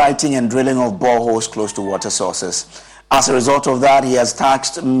indiscriminate siting and drilling of boreholes close to water sources. As a result of that, he has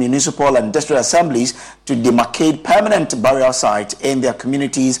tasked municipal and district assemblies to demarcate permanent burial sites in their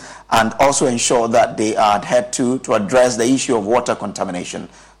communities and also ensure that they are adhered to address the issue of water contamination.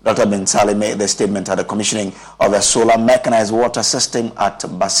 Dr. bin Saleh made the statement at the commissioning of a solar mechanized water system at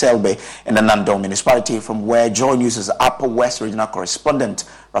Baselbe in the Nandong municipality, from where Joy News' Upper West Regional correspondent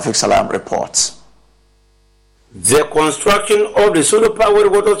Rafiq Salam reports. The construction of the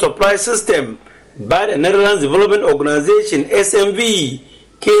solar-powered water supply system by the Netherlands Development Organization (SMV)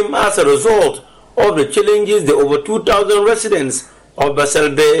 came as a result of the challenges the over 2,000 residents of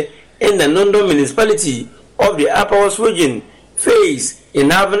Baselbe in the Nandong municipality of the Upper West region face in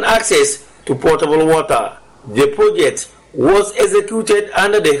having access to potable water. The project was executed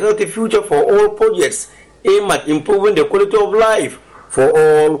under the Healthy Future for All projects aimed at improving the quality of life for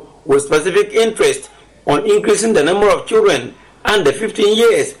all, with specific interest on increasing the number of children under 15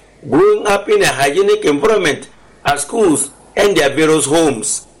 years growing up in a hygienic environment at schools and their various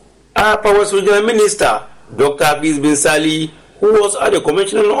homes. Our Power Regional Minister, Dr. Hafiz bin Saleh, who was at the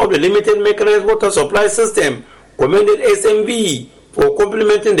commissioning of the limited mechanized water supply system, commended SMV for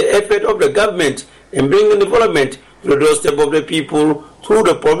complementing the effort of the government in bringing development to the doorstep of the people through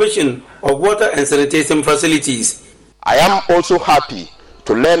the provision of water and sanitation facilities. I am also happy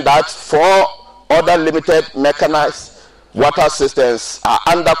to learn that 4 other limited mechanized water systems are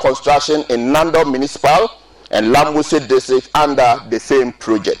under construction in Nandong Municipal and Lambuse District under the same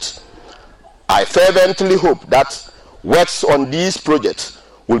project. I fervently hope that works on these projects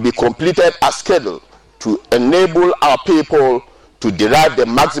will be completed as scheduled to enable our people to derive the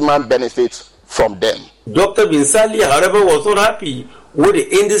maximum benefits from them. Dr. Binsali, however, was not happy with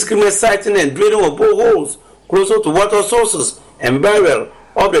the indiscriminate sighting and drilling of boreholes closer to water sources and burial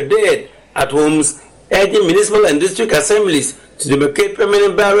of the dead at homes, urging municipal and district assemblies to demarcate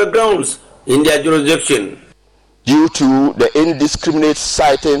permanent burial grounds in their jurisdiction. Due to the indiscriminate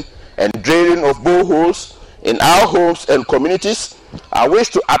sighting and drilling of boreholes in our homes and communities, I wish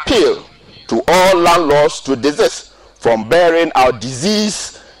to appeal to all landlords to desist from burying our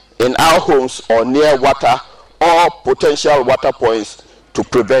disease in our homes or near water or potential water points to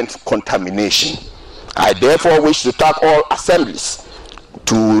prevent contamination. I therefore wish to task all assemblies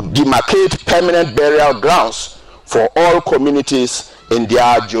to demarcate permanent burial grounds for all communities in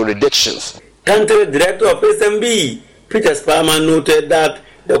their jurisdictions. Country Director of SMB, Peter Sparman, noted that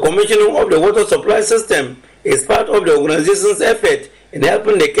the commissioning of the water supply system is part of the organization's effort in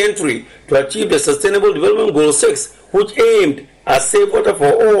helping the country to achieve the Sustainable Development Goal 6, which aimed at safe water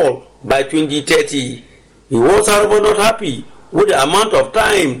for all by 2030. He was, however, not happy with the amount of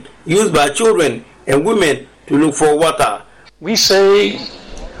time used by children and women to look for water. We say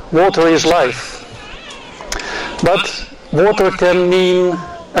water is life, but water can mean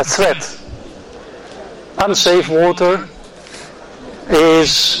a threat. Unsafe water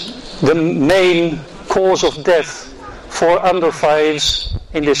is the main cause of death for under 5s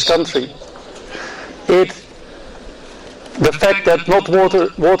in this country. The fact that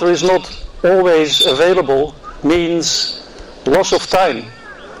water is not always available means loss of time,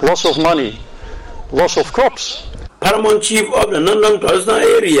 loss of money, loss of crops. Paramount Chief of the Nandang traditional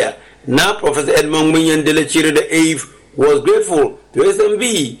area, now Professor Edmond Minyan Delechire the 8th, was grateful to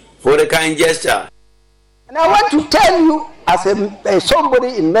SMB for the kind gesture. And I want to tell you, as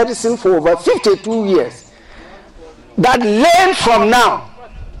somebody in medicine for over 52 years, that learn from now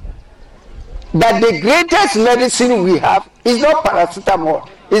that the greatest medicine we have is not paracetamol,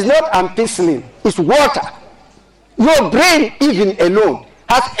 is not ampicillin, it's water. Your brain, even alone,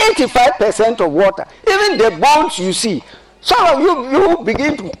 has 85% of water. Even the bones you see. Some of you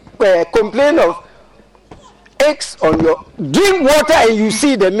begin to complain of aches on your... Drink water and you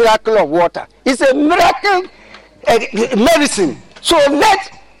see the miracle of water. It's a miracle medicine. So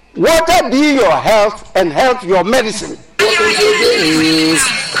let water be your health and health your medicine.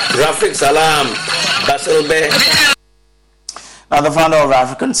 Graphic Salam, Basil Bay. Now, the founder of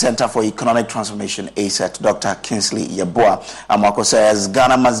African Center for Economic Transformation, ACET, Dr. Kingsley Yeboah Amwako, says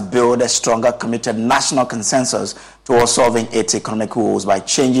Ghana must build a stronger, committed national consensus towards solving its economic woes by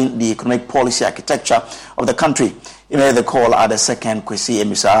changing the economic policy architecture of the country. He made the call at the second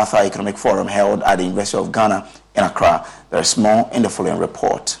Kwesi Arthur Economic Forum held at the University of Ghana in Accra. There is more in the following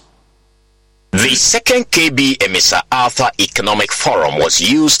report. The second KB Emisa Arthur Economic Forum was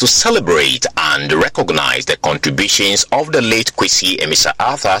used to celebrate and recognize the contributions of the late Kwesi Emisa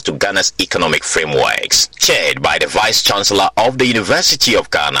Arthur to Ghana's economic frameworks. Chaired by the Vice Chancellor of the University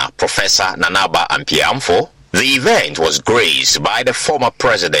of Ghana, Professor Nanaba Ampiamfo, the event was graced by the former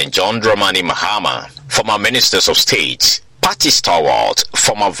President John Dramani Mahama, former Ministers of State, party stalwarts,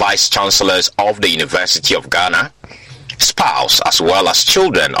 former Vice Chancellors of the University of Ghana, spouse as well as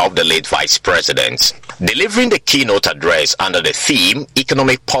children of the late Vice President. Delivering the keynote address under the theme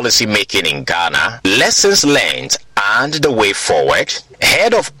Economic Policy Making in Ghana, Lessons Learned and the Way Forward,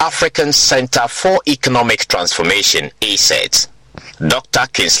 head of African Center for Economic Transformation, ACET, Dr.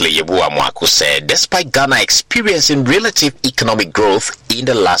 Kingsley Yeboah Amwako said despite Ghana experiencing relative economic growth in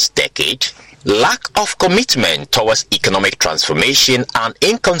the last decade, lack of commitment towards economic transformation and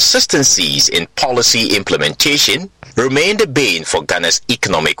inconsistencies in policy implementation remain the bane for Ghana's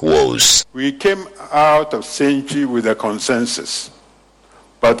economic woes. We came out of century with a consensus,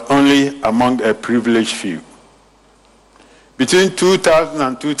 but only among a privileged few. Between 2000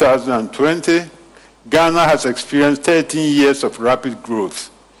 and 2020, Ghana has experienced 13 years of rapid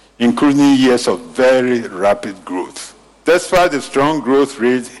growth, including years of very rapid growth. Despite the strong growth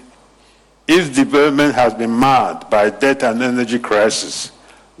rate, its development has been marred by debt and energy crisis,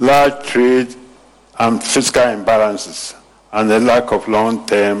 large trade and fiscal imbalances, and a lack of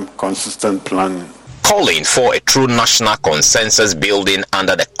long-term consistent planning. Calling for a true national consensus building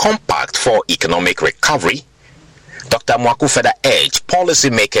under the Compact for Economic Recovery, Dr. Amwako further urged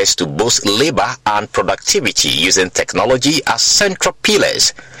policymakers to boost labor and productivity using technology as central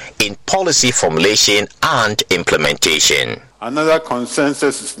pillars in policy formulation and implementation. Another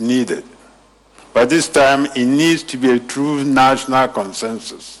consensus is needed, but this time it needs to be a true national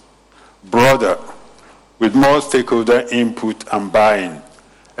consensus, broader, with more stakeholder input and buy-in,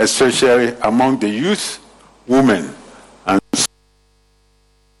 especially among the youth, women, and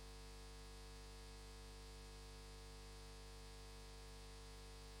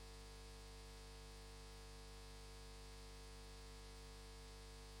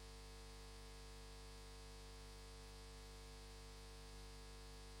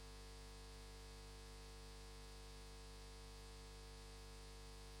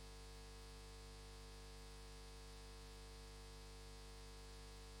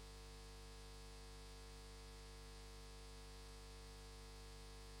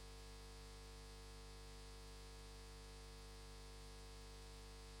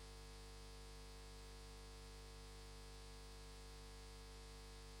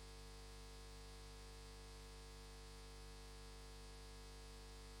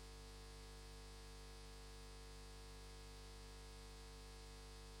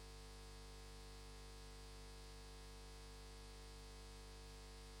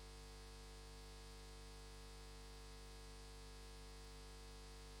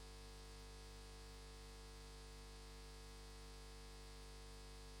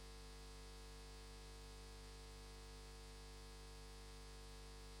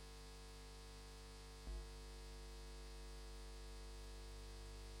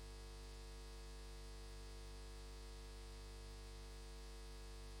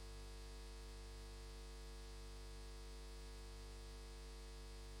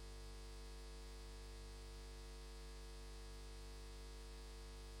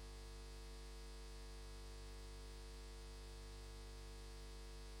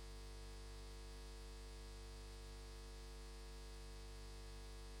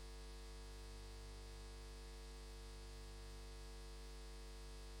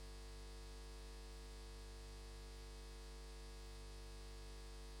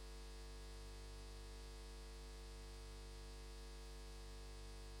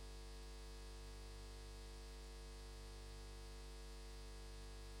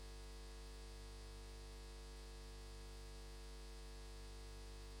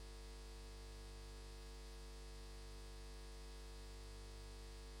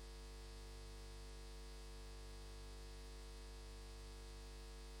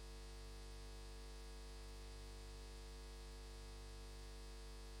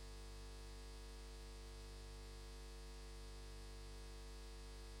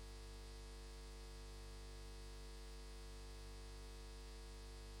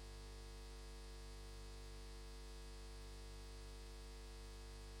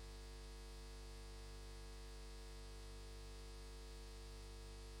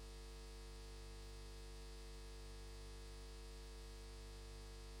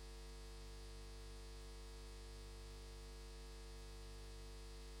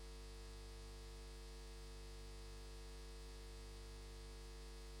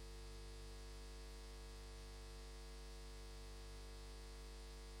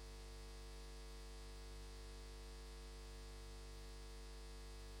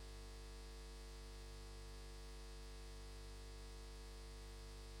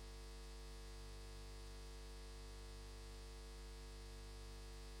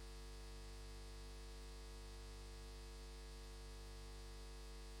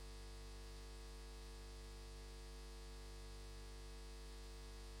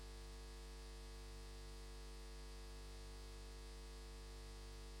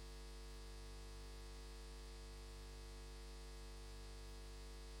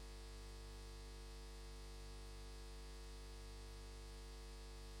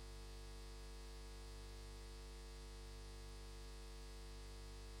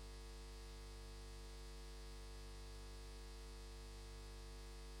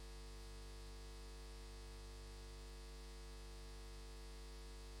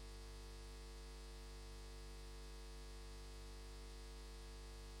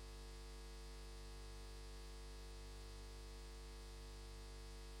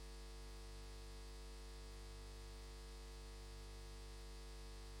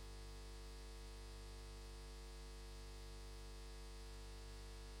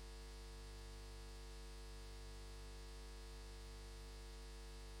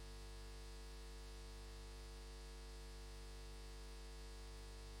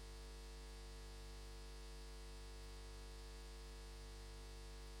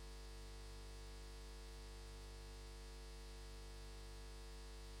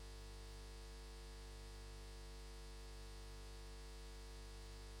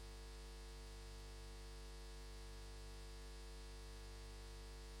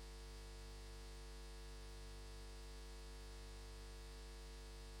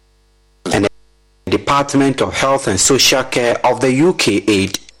Department of Health and Social Care of the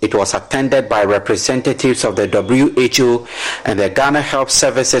UKAID. It was attended by representatives of the WHO and the Ghana Health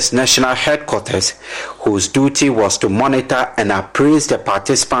Services National Headquarters, whose duty was to monitor and appraise the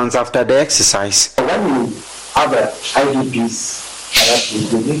participants after the exercise. When you have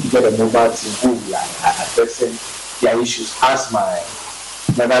IDPs, we need to get a mobile team who we are addressing their issues, as my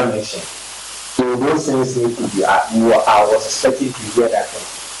mother mentioned. So those things need to be, I was expecting to hear that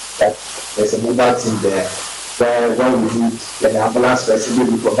there's a mobile team there. When we need the ambulance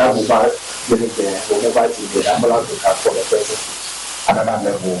facility from that mobile clinic there, the mobile team, the ambulance will come for the person to another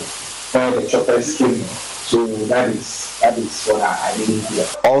level where the choppers came. So that is what I didn't hear.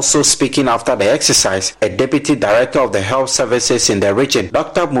 Also speaking after the exercise, a deputy director of the health services in the region,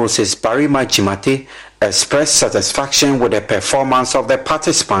 Dr. Moses Barima Jimate, expressed satisfaction with the performance of the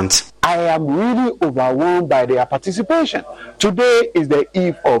participants. I am really overwhelmed by their participation. Today is the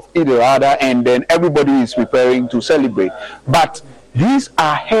eve of Eid al-Adha, and then everybody is preparing to celebrate. But these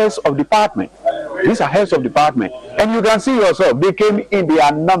are heads of department. These are heads of department. And you can see yourself, they came in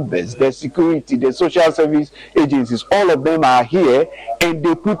their numbers, the security, the social service agencies, all of them are here, and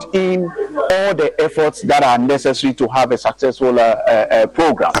they put in all the efforts that are necessary to have a successful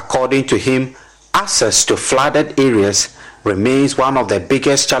program. According to him, access to flooded areas remains one of the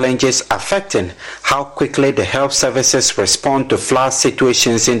biggest challenges affecting how quickly the health services respond to flood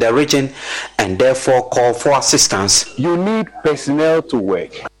situations in the region and therefore call for assistance. You need personnel to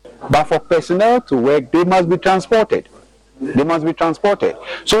work, but for personnel to work, they must be transported. They must be transported.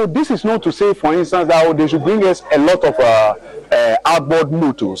 So this is not to say, for instance, that they should bring us a lot of outboard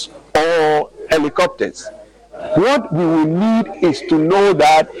motors or helicopters. What we will need is to know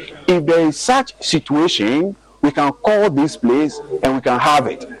that if there is such situation, we can call this place and we can have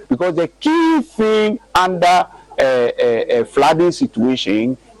it. Because the key thing under a flooding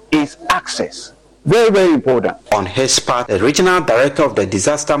situation is access. Very, very important. On his part, the regional director of the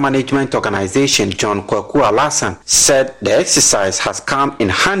disaster management organization, John Kwaku Alasan, said the exercise has come in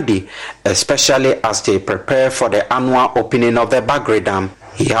handy, especially as they prepare for the annual opening of the Bagre Dam.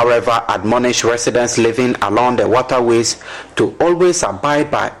 He, however, admonished residents living along the waterways to always abide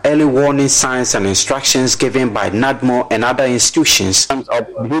by early warning signs and instructions given by NADMO and other institutions. Our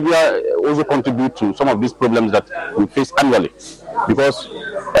behavior also contributes to some of these problems that we face annually. Because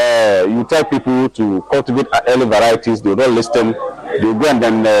you tell people to cultivate early varieties, they don't listen, they go and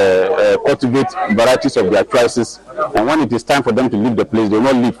then cultivate varieties of their choices, and when it is time for them to leave the place, they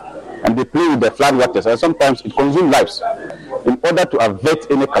will not leave. And they play with the flood waters, and sometimes it consumes lives. In order to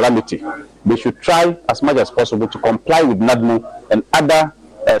avert any calamity, they should try as much as possible to comply with NADMO and other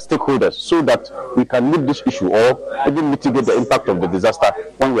stakeholders so that we can leave this issue or even mitigate the impact of the disaster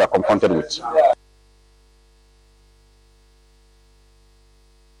when we are confronted with.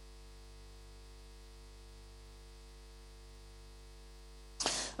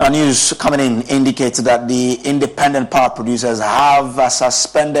 News coming in indicates that the independent power producers have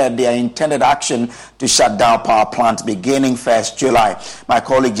suspended their intended action to shut down power plants beginning 1st July. My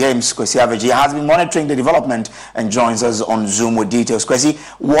colleague James Kwesi has been monitoring the development and joins us on Zoom with details. Kwesi,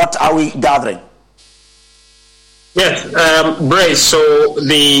 what are we gathering? Yes, Brace, so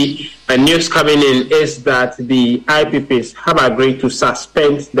the news coming in is that the IPPs have agreed to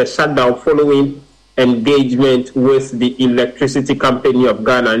suspend the shutdown following engagement with the Electricity Company of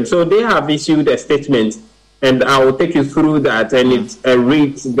Ghana. And so they have issued a statement, and I will take you through that, and it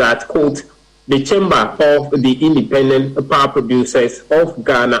reads that, quote, the Chamber of the Independent Power Producers of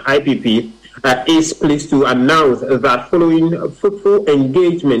Ghana, IPP, is pleased to announce that following fruitful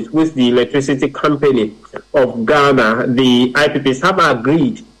engagement with the Electricity Company of Ghana, the IPPs have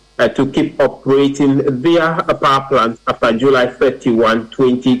agreed to keep operating their power plants after July 31,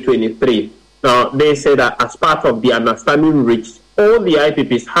 2023. Now, they say that as part of the understanding reached, all the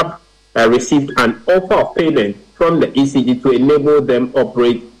IPPs have received an offer of payment from the ECG to enable them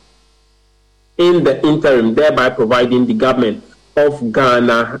operate in the interim, thereby providing the government of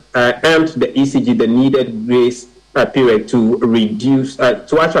Ghana and the ECG the needed grace period to reduce,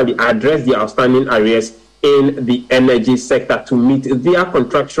 to actually address the outstanding arrears in the energy sector to meet their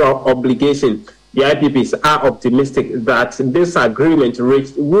contractual obligation. The IPPs are optimistic that this agreement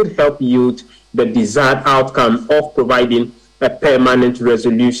reached would help yield the desired outcome of providing a permanent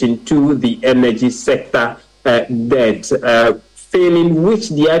resolution to the energy sector debt, failing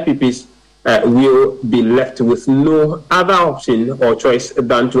which the IPPs will be left with no other option or choice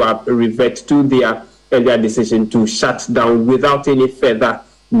than to revert to their earlier decision to shut down without any further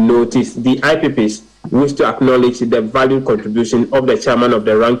notice. The IPPs wish to acknowledge the valued contribution of the chairman of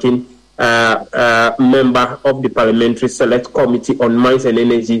the ranking member of the Parliamentary Select Committee on Mines and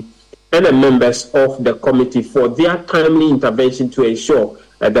Energy, and the members of the committee for their timely intervention to ensure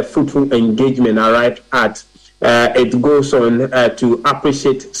the fruitful engagement arrived at. It goes on to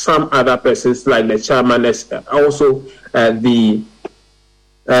appreciate some other persons like the chairman, also the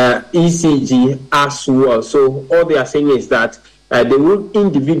ECG as well. So all they are saying is that they will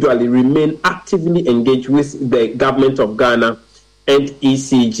individually remain actively engaged with the government of Ghana and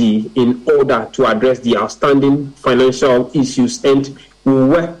ECG in order to address the outstanding financial issues and will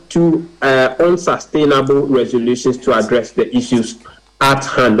work to unsustainable resolutions to address the issues at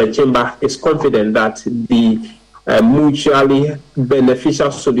hand. The chamber is confident that the mutually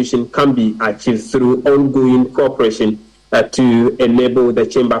beneficial solution can be achieved through ongoing cooperation to enable the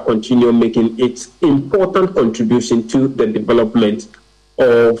chamber continue making its important contribution to the development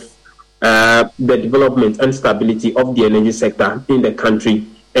of and stability of the energy sector in the country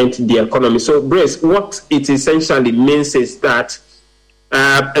and the economy. So, Brace, what it essentially means is that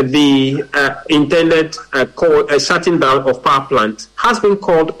the intended shutting down of power plant has been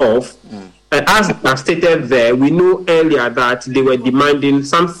called off. As stated there, we know earlier that they were demanding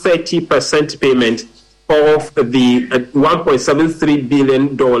some 30% payment of the $1.73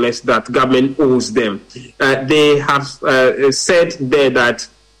 billion that government owes them. They have said there that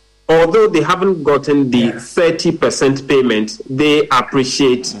although they haven't gotten the 30% payment, they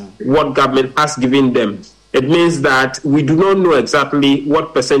appreciate what government has given them. It means that we do not know exactly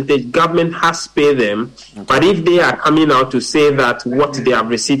what percentage government has paid them, but if they are coming out to say that what they have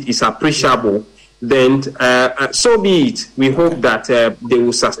received is appreciable, then so be it. We hope that they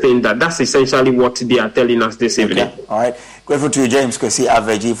will sustain that. That's essentially what they are telling us this evening. Okay. All right. Grateful to you, James Kwesi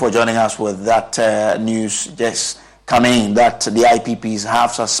Aveji, for joining us with that news just coming in that the IPPs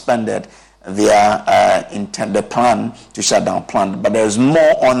have suspended their intended plan to shut down plant. But there's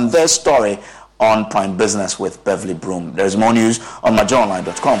more on this story on Prime Business with Beverly Broom. There's more news on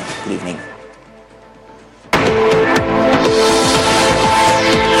majoonline.com. Good evening.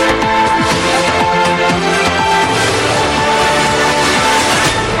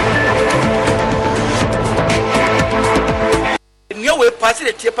 We pass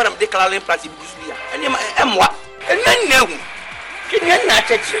the tape and declare plus in Busia. And what? And then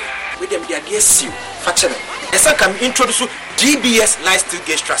with them, they are dear seal, factory. The son can introduce DBS lifestyle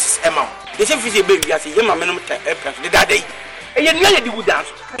gauge trusses amount. The same physical baby as a young man, the day. And you nearly do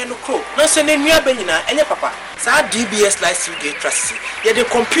dance. And no crow, no sending me a benina and a papa. Sa DBS lifestyle gauge trusses. Yet the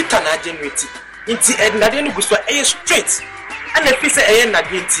computer not generated. Into Ed Nadine goes for a straight. And the piece of a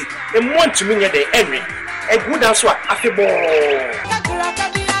Nadinti, and want to mean the Henry. A good answer after ball.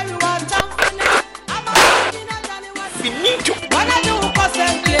 Finito.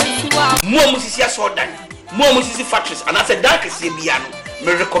 More Musisia Sordan, more Musisi factories, and as a dark is Biano,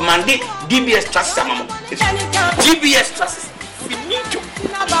 may recommend DBS Trust Samamo. DBS Trust Finito.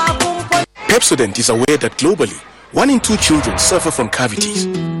 Pepsodent is aware that globally, 1 in 2 children suffer from cavities.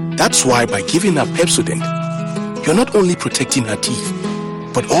 That's why by giving her Pepsodent, you're not only protecting her teeth,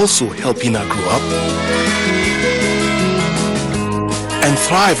 but also helping her grow up and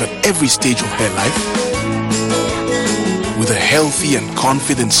thrive at every stage of her life with a healthy and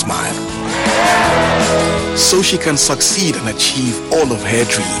confident smile, so she can succeed and achieve all of her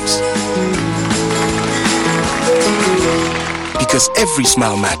dreams. Because every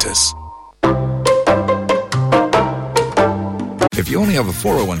smile matters. If you only have a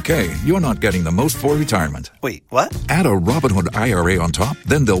 401k, you're not getting the most for retirement. Wait, what? Add a Robinhood IRA on top,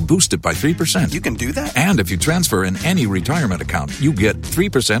 then they'll boost it by 3%. You can do that? And if you transfer in any retirement account, you get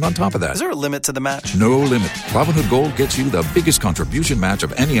 3% on top of that. Is there a limit to the match? No limit. Robinhood Gold gets you the biggest contribution match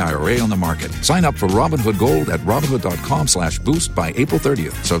of any IRA on the market. Sign up for Robinhood Gold at Robinhood.com/boost by April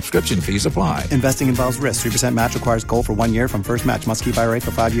 30th. Subscription fees apply. Investing involves risk. 3% match requires gold for 1 year from first match. Must keep IRA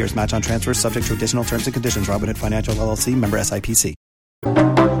for 5 years. Match on transfers subject to additional terms and conditions. Robinhood Financial LLC. Member SIPC.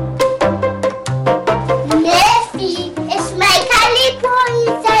 Nephi, it's my calipo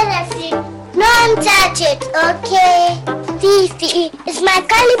inside the feet. Don't touch it, okay? Fifi, it's my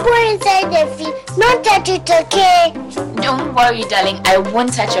calipo inside the feet. Don't touch it, okay? Don't worry, darling. I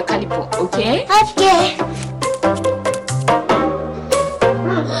won't touch your calipo, okay? Okay.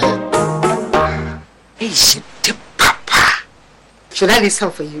 Hey, shit, papa. Should I listen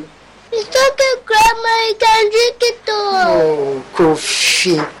for you? It's okay, Grandma. You can drink it all. Oh,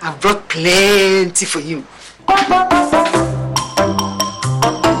 coffee. I've brought plenty for you.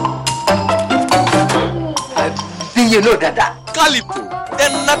 You know that. Calipo,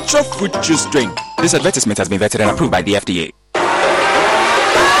 a natural fruit juice drink. This advertisement has been vetted and approved by the FDA.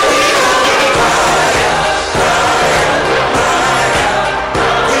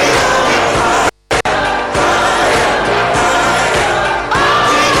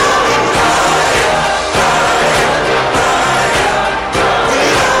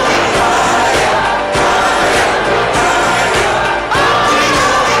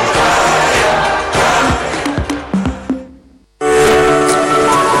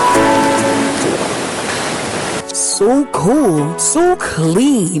 cool, so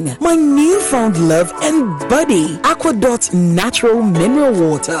clean. My newfound love and buddy. Aquadot Natural Mineral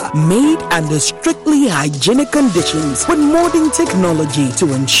Water, made under strictly hygienic conditions with modern technology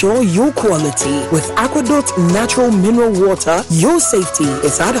to ensure your quality. With Aquadot Natural Mineral Water, your safety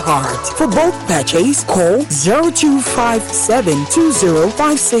is at heart. For bulk purchase, call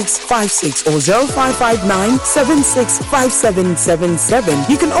 0257205656 or 0559765777.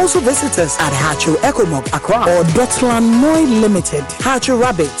 You can also visit us at Hatcho Ecomog Accra or Dotland Moy Limited, Hatcho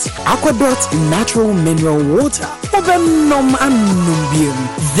Rabbit, Aquadot Natural Mineral Water.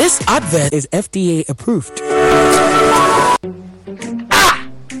 This advert is FDA approved.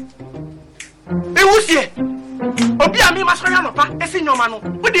 Obi ami masori no pa esi nyoma no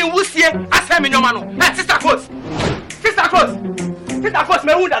we dey wusie asem nyoma no sister close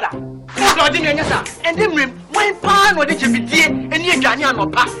me wu dada do di me nyasa ende mrem wen pa no de jebidie eni adwane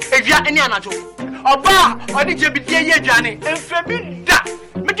anopa edua eni anajo oba odi jebidie ye adwane emfe bi da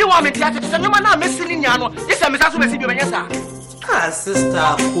meke wa me dia tete nyoma na mesili nya no yesa me saso besi bi me nyasa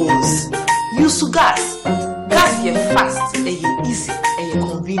sister close you su gas you fast and you easy and you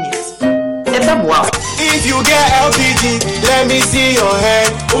convenient. If you get LPG, let me see your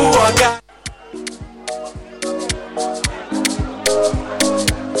hand. Ooh, I got.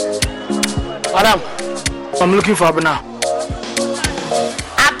 Madam, I'm looking for Abena.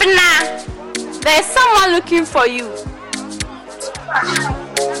 Abena, there's someone looking for you.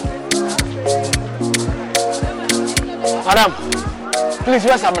 Madam, please,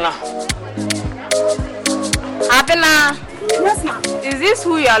 where's Abena? Abena. Yes, ma'am. Is this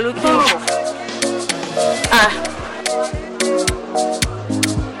who you are looking for?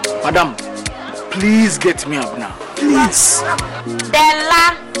 Madam, please get me Abena. Please.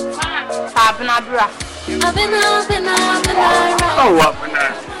 Della. Abena bra. Oh,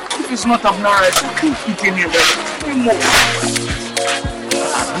 Abena. If it's not Abena rice, I can't eat any of it.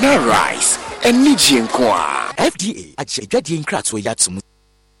 Abena rice. And Nijin Kwa. FDA. Ajadi Kratz we yatsum.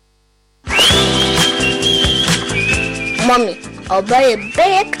 Mommy, I'll buy a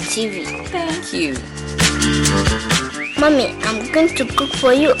big TV. Thank you. Mommy, I'm going to cook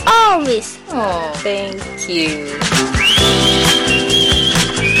for you always. Oh, thank you.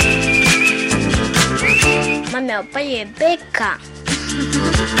 Mommy, I'll buy a big car.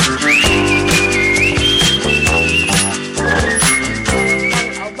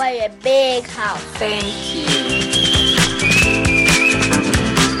 I'll buy a big house. Thank you.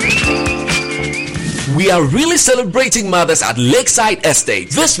 We are really celebrating mothers at Lakeside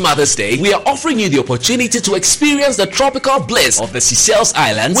Estate. This Mother's Day, we are offering you the opportunity to experience the tropical bliss of the Seychelles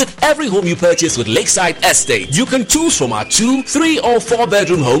Islands with every home you purchase with Lakeside Estate. You can choose from our 2, 3 or 4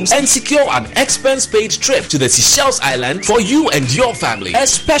 bedroom homes and secure an expense-paid trip to the Seychelles Island for you and your family,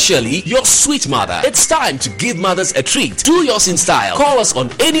 especially your sweet mother. It's time to give mothers a treat. Do yours in style. Call us on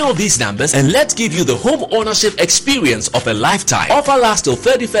any of these numbers and let's give you the home ownership experience of a lifetime. Offer lasts till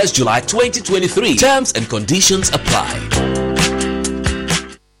 31st July 2023. Terms and conditions apply.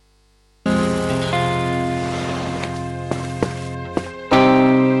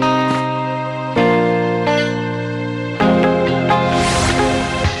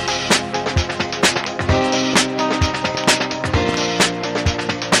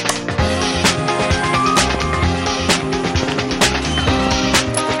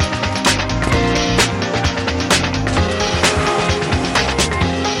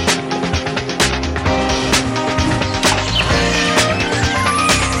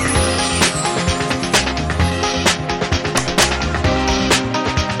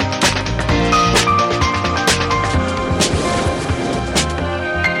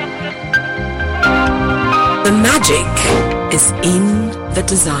 The magic is in the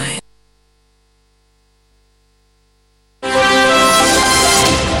design.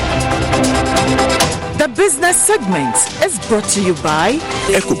 The business segment is brought to you by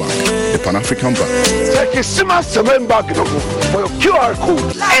EcoBank, the Pan-African Bank. QR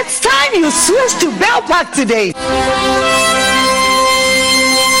code. It's time you switch to Bell Pack today.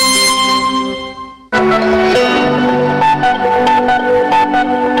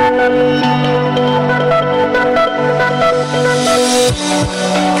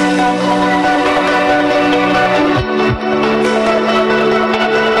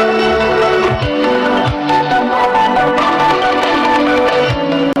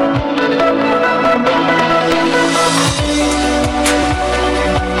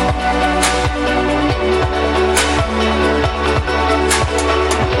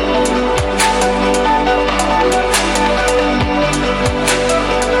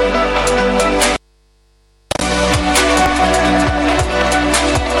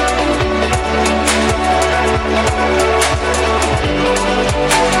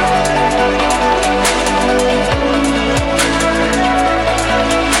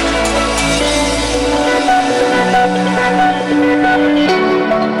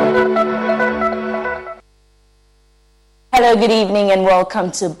 Hello, good evening and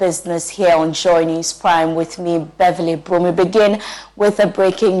welcome to Business here on Joy News Prime with me, Beverly Broom. We begin with the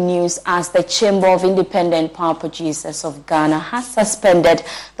breaking news as the Chamber of Independent Power Producers of Ghana has suspended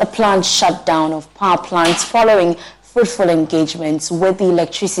the planned shutdown of power plants following fruitful engagements with the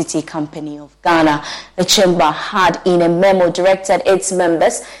Electricity Company of Ghana. The Chamber had in a memo directed its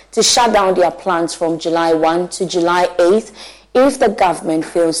members to shut down their plants from July 1 to July 8th if the government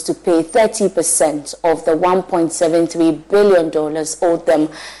fails to pay 30% of the $1.73 billion owed them.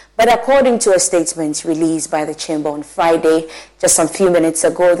 But according to a statement released by the Chamber on Friday, just a few minutes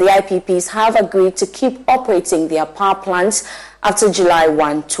ago, the IPPs have agreed to keep operating their power plants after July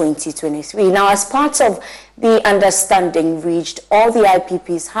 1, 2023. Now, as part of the understanding reached, all the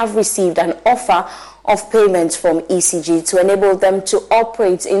IPPs have received an offer of payments from ECG to enable them to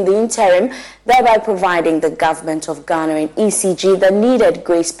operate in the interim, thereby providing the government of Ghana and ECG the needed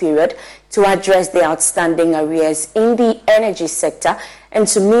grace period to address the outstanding arrears in the energy sector and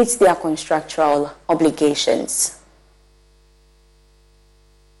to meet their contractual obligations.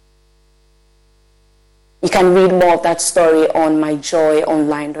 You can read more of that story on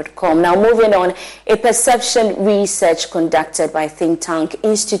myjoyonline.com. Now, moving on, a perception research conducted by think tank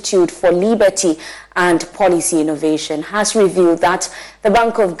Institute for Liberty and Policy Innovation has revealed that the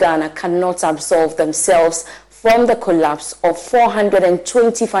Bank of Ghana cannot absolve themselves from the collapse of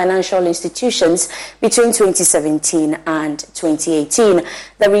 420 financial institutions between 2017 and 2018.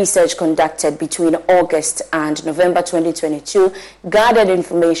 The research conducted between August and November 2022 gathered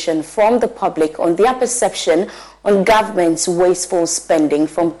information from the public on their perception on government's wasteful spending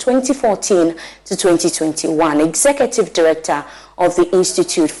from 2014 to 2021. Executive Director of the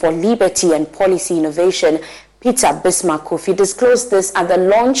Institute for Liberty and Policy Innovation, Peter Bismarck-Kofi, disclosed this at the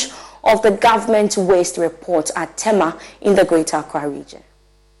launch of the Government Waste Report at Tema in the Greater Accra region.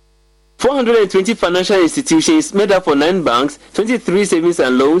 420 financial institutions made up of 9 banks, 23 savings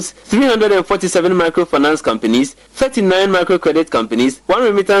and loans, 347 microfinance companies, 39 microcredit companies, 1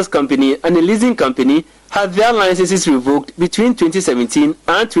 remittance company and a leasing company had their licenses revoked between 2017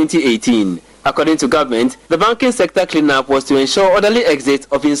 and 2018. According to government, the banking sector cleanup was to ensure orderly exit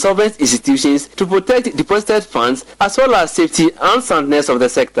of insolvent institutions to protect deposited funds as well as safety and soundness of the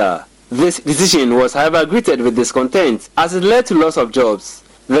sector. This decision was, however, greeted with discontent as it led to loss of jobs.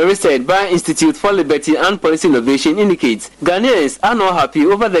 The research by Institute for Liberty and Policy Innovation indicates Ghanaians are not happy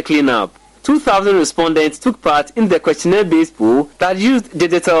over the cleanup. 2,000 respondents took part in the questionnaire-based poll that used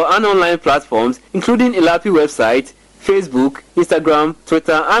digital and online platforms, including Ilapi website, Facebook, Instagram,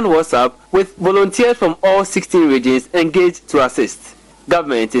 Twitter, and WhatsApp, with volunteers from all 16 regions engaged to assist.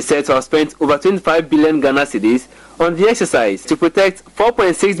 Government is said to have spent over 25 billion Ghana cedis on the exercise to protect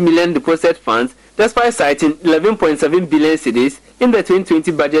 4.6 million deposited funds, despite citing 11.7 billion cedis in the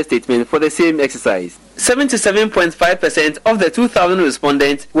 2020 budget statement for the same exercise. 77.5% of the 2,000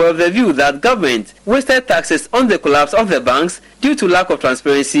 respondents were of the view that government wasted taxes on the collapse of the banks due to lack of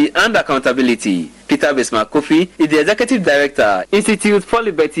transparency and accountability. Peter Bismarck-Kofi is the Executive Director, Institute for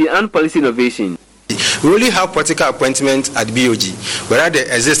Liberty and Policy Innovation. We only have political appointments at BOG, whereas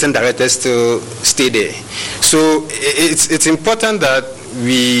the existing directors still stay there. So it's important that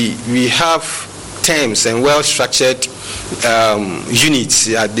we have terms and well-structured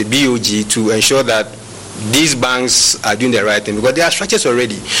units at the BOG to ensure that these banks are doing the right thing, because there are structures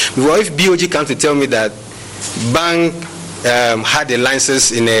already. Because if BOG comes to tell me that bank had a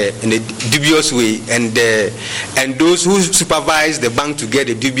license in a dubious way, and those who supervise the bank to get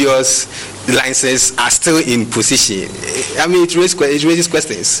a dubious license are still in position, I mean, it raises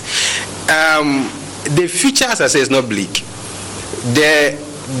questions. The future, as I say, is not bleak.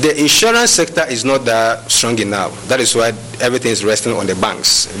 The insurance sector is not that strong enough. That is why everything is resting on the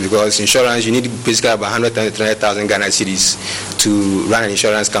banks, because insurance, you need basically about 100,000 Ghana cedis to run an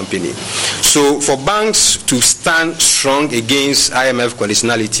insurance company. So for banks to stand strong against IMF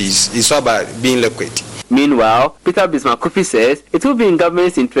conditionalities, it's all about being liquid. Meanwhile, Peter Bismarck-Kofi says it will be in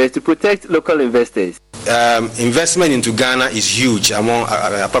government's interest to protect local investors. Investment into Ghana is huge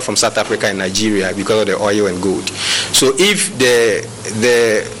apart from South Africa and Nigeria because of the oil and gold. So if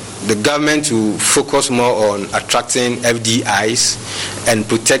the government will focus more on attracting FDIs and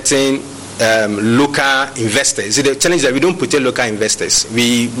protecting local investors. See, the challenge is that we don't protect local investors.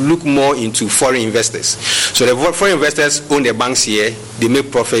 We look more into foreign investors. So the foreign investors own the banks here, they make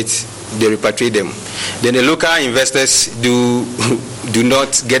profits, they repatriate them. Then the local investors do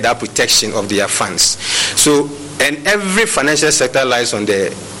not get that protection of their funds. So, and every financial sector lies on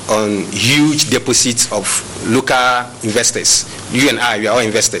the on huge deposits of local investors. You and I, we are all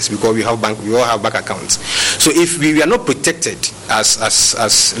investors because we all have bank accounts. So if we are not protected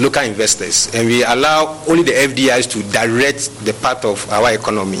as local investors and we allow only the FDIs to direct the path of our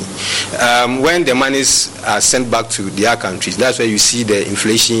economy, when the monies are sent back to their countries, that's where you see the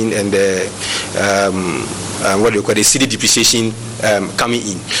inflation and the the cedi depreciation coming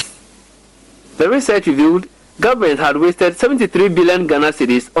in. The research revealed government had wasted 73 billion Ghana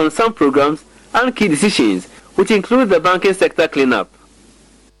cedis on some programs and key decisions, which include the banking sector cleanup.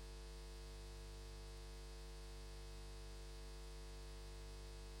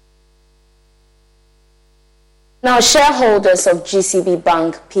 Now, shareholders of GCB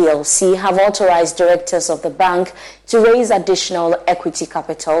Bank PLC have authorized directors of the bank to raise additional equity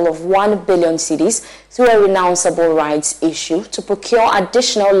capital of 1 billion cedis through a renounceable rights issue to procure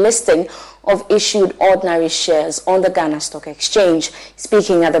additional listing of issued ordinary shares on the Ghana Stock Exchange.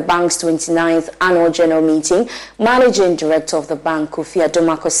 Speaking at the bank's 29th annual general meeting, Managing Director of the bank, Kofi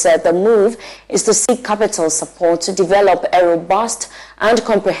Adomako, said the move is to seek capital support to develop a robust and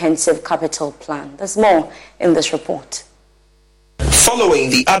comprehensive capital plan. There's more in this report. Following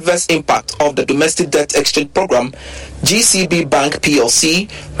the adverse impact of the domestic debt exchange program, GCB Bank PLC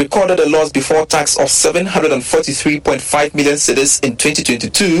recorded a loss before tax of 743.5 million cedis in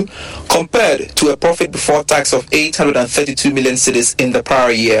 2022 compared to a profit before tax of 832 million cedis in the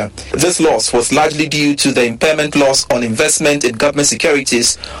prior year. This loss was largely due to the impairment loss on investment in government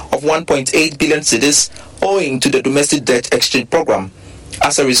securities of 1.8 billion cedis owing to the domestic debt exchange program.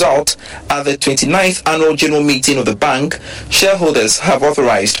 As a result, at the 29th annual general meeting of the bank, shareholders have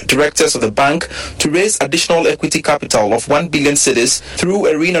authorized directors of the bank to raise additional equity capital of 1 billion cedis through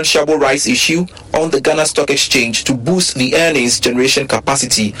a renounceable rights issue on the Ghana Stock Exchange to boost the earnings generation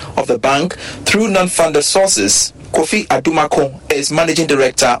capacity of the bank through non-funded sources. Kofi Adomako is managing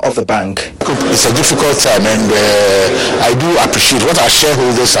director of the bank. It's a difficult time, and I do appreciate what our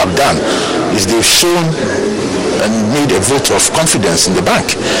shareholders have done is they've shown and made a vote of confidence in the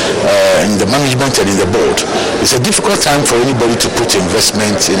bank, in the management and in the board. It's a difficult time for anybody to put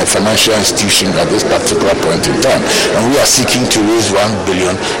investment in a financial institution at this particular point in time, and we are seeking to raise 1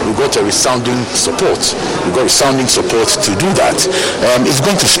 billion. We got a resounding support. We got resounding support to do that. It's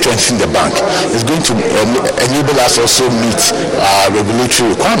going to strengthen the bank. It's going to enable us also meet our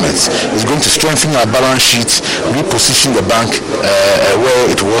regulatory requirements. It's going to strengthen our balance sheet, reposition the bank where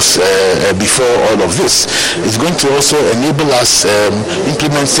it was before all of this. It's going to also enable us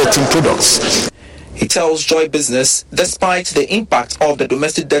implement certain products. He tells Joy Business, despite the impact of the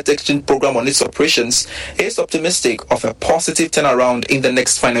domestic debt exchange program on its operations, he is optimistic of a positive turnaround in the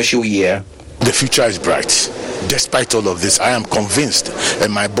next financial year. The future is bright. Despite all of this, I am convinced,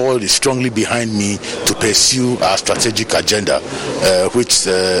 and my board is strongly behind me to pursue our strategic agenda, which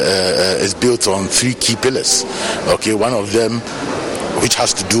is built on 3 key pillars. Okay, one of them, which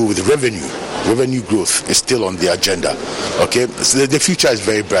has to do with revenue. Revenue growth is still on the agenda. Okay, so the future is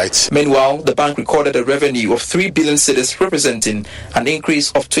very bright. Meanwhile, the bank recorded a revenue of 3 billion cedis, representing an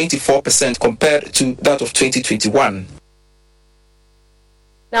increase of 24% compared to that of 2021.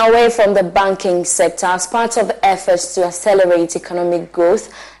 Now, away from the banking sector, as part of efforts to accelerate economic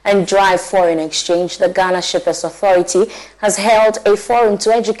growth and drive foreign exchange, the Ghana Shippers Authority has held a forum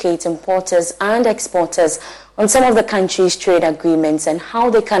to educate importers and exporters on some of the country's trade agreements and how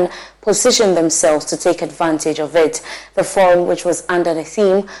they can position themselves to take advantage of it. The forum, which was under the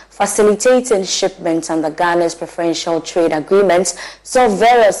theme Facilitating Shipments under Ghana's Preferential Trade Agreements, saw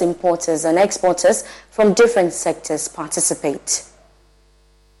various importers and exporters from different sectors participate.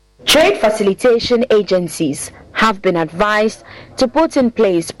 Trade facilitation agencies have been advised to put in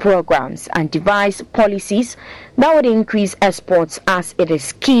place programs and devise policies that would increase exports, as it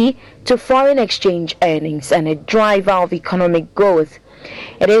is key to foreign exchange earnings and a driver of economic growth.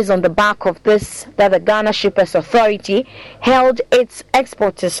 It is on the back of this that the Ghana Shippers Authority held its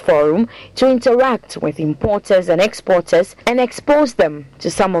Exporters Forum to interact with importers and exporters and expose them to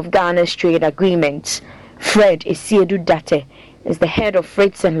some of Ghana's trade agreements. Fred Esiedu Date is the head of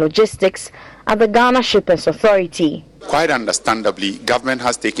freights and logistics at the Ghana Shippers Authority. Quite understandably, government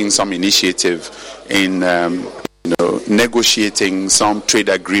has taken some initiative in negotiating some trade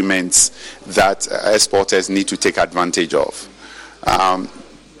agreements that exporters need to take advantage of.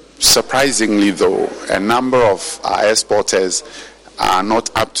 Surprisingly, though, a number of our exporters are not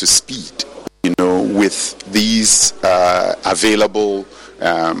up to speed, with these available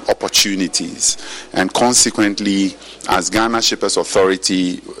opportunities, and consequently, as Ghana Shippers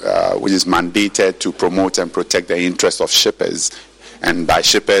Authority, which is mandated to promote and protect the interests of shippers, and by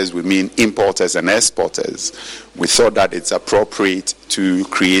shippers we mean importers and exporters, we thought that it's appropriate to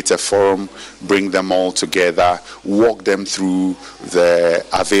create a forum, bring them all together, walk them through the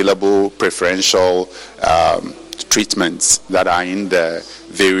available preferential treatments that are in the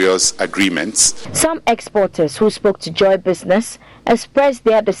various agreements. Some exporters who spoke to Joy Business expressed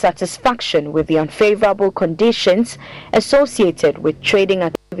their dissatisfaction with the unfavorable conditions associated with trading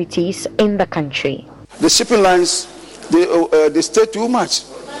activities in the country. The shipping lines, they stay too much.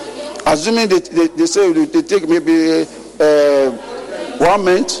 Assuming they say they take maybe 1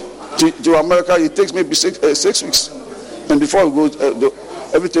 month to America, it takes maybe 6 weeks, and before it goes,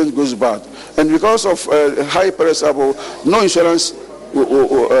 everything goes bad. And because of high perishable, no insurance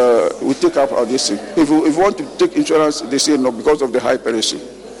we take up our this thing. If you want to take insurance, they say no because of the high perishable.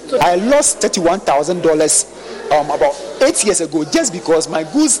 I lost $31,000 about 8 years ago just because my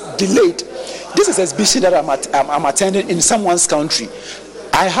goods delayed. This is an exhibition that I'm attending in someone's country.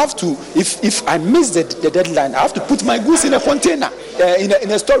 I have to, if I miss the deadline, I have to put my goods in a container, in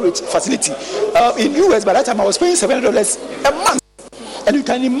a storage facility. In US, by that time I was paying $700 a month. And you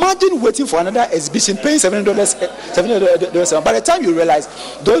can imagine waiting for another exhibition, paying $700. By the time you realize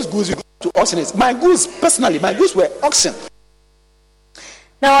those goods you go to auction, my goods were auctioned.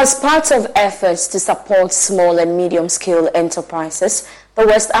 Now, as part of efforts to support small and medium-scale enterprises, the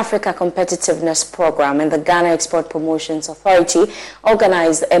West Africa Competitiveness Program and the Ghana Export Promotions Authority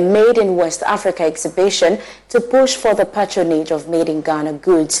organized a Made in West Africa exhibition to push for the patronage of Made in Ghana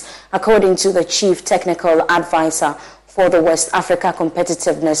goods. According to the Chief Technical Advisor for the West Africa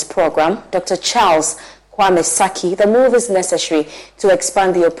Competitiveness Program, Dr. Charles Kwame Saki, the move is necessary to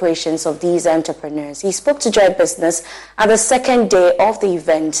expand the operations of these entrepreneurs. He spoke to Joy Business at the second day of the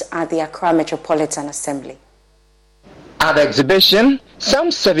event at the Accra Metropolitan Assembly. At the exhibition,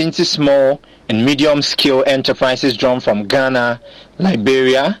 some 70 small and medium-scale enterprises drawn from Ghana,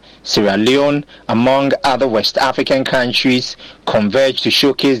 Liberia, Sierra Leone, among other West African countries, converged to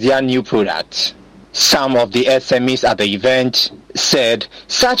showcase their new products. Some of the SMEs at the event said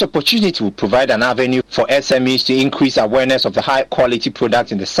such opportunity will provide an avenue for SMEs to increase awareness of the high-quality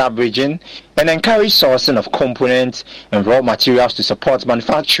products in the sub-region and encourage sourcing of components and raw materials to support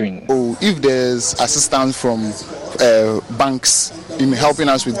manufacturing. If there's assistance from banks in helping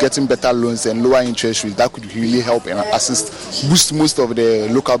us with getting better loans and lower interest rates, that could really help and boost most of the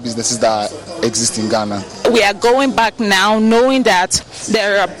local businesses that exist in Ghana. We are going back now knowing that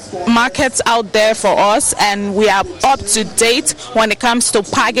there are markets out there for us, and we are up to date when it comes to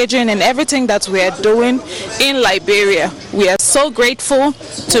packaging and everything that we are doing in Liberia. We are so grateful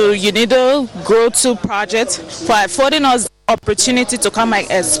to UNIDO Grow 2 project for affording us the opportunity to come and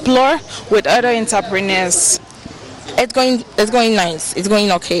explore with other entrepreneurs. It's going nice. It's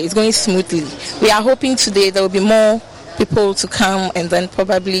going okay. It's going smoothly. We are hoping today there will be more people to come and then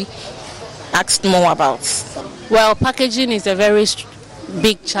probably ask more about. Well, packaging is a very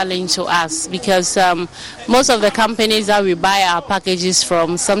big challenge to us because most of the companies that we buy our packages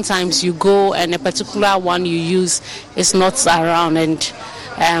from, sometimes you go and a particular one you use is not around, and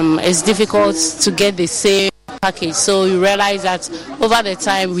it's difficult to get the same package. So you realize that over the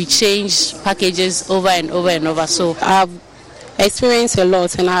time we change packages over and over and over. So I've experienced a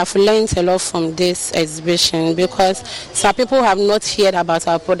lot and I've learned a lot from this exhibition because some people have not heard about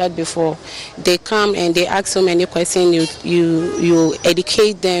our product before. They come and they ask so many questions. You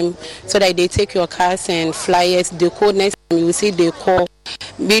educate them so that they take your cards and flyers. They call next time you see they call.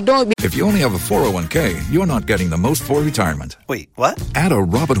 If you only have a 401k, you're not getting the most for retirement. Wait, what? Add a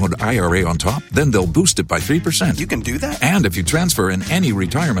Robinhood IRA on top, then they'll boost it by 3%. You can do that? And if you transfer in any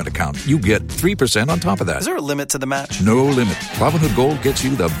retirement account, you get 3% on top of that. Is there a limit to the match? No limit. Robinhood Gold gets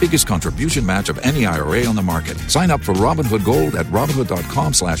you the biggest contribution match of any IRA on the market. Sign up for Robinhood Gold at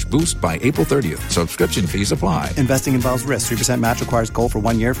Robinhood.com/boost by April 30th. Subscription fees apply. Investing involves risk. 3% match requires gold for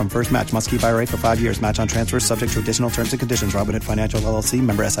 1 year from first match. Must keep IRA for 5 years. Match on transfers subject to additional terms and conditions. Robinhood Financial LLC,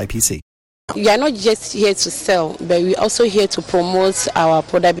 member SIPC. We are not just here to sell, but we're also here to promote our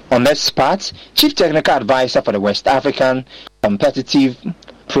product. On that spot, Chief Technical Advisor for the West African Competitive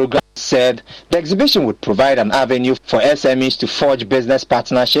Program said the exhibition would provide an avenue for SMEs to forge business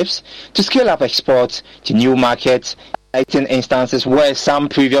partnerships, to scale up exports to new markets, highlighting instances where some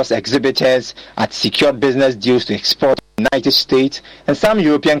previous exhibitors had secured business deals to export to the United States and some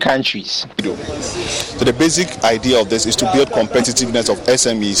European countries. So the basic idea of this is to build competitiveness of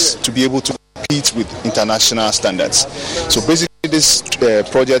SMEs to be able to compete with international standards. So basically this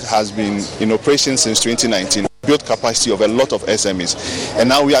project has been in operation since 2019, built capacity of a lot of SMEs, and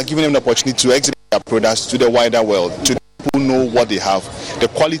now we are giving them the opportunity to exhibit their products to the wider world, to people know what they have, the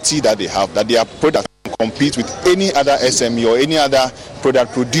quality that they have, that their products compete with any other SME or any other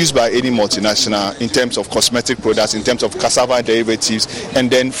product produced by any multinational in terms of cosmetic products, in terms of cassava derivatives,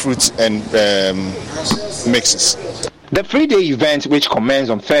 and then fruits and mixes. The 3-day event, which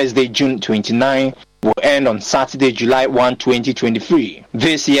commenced on Thursday, June 29, will end on Saturday, July 1, 2023.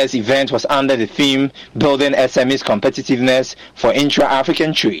 This year's event was under the theme Building SMEs Competitiveness for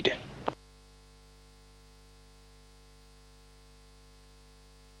Intra-African Trade.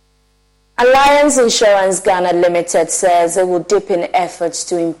 Alliance Insurance Ghana Limited says it will deepen efforts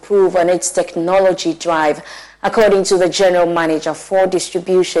to improve on its technology drive. According to the General Manager for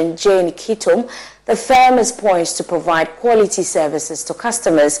Distribution, Jane Kitom, the firm is poised to provide quality services to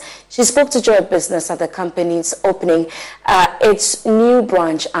customers. She spoke to Joy Business at the company's opening its new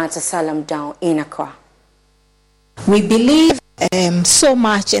branch at Asalam Down in Accra. We believe so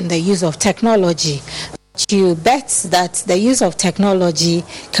much in the use of technology. You bet that the use of technology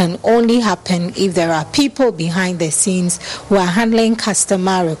can only happen if there are people behind the scenes who are handling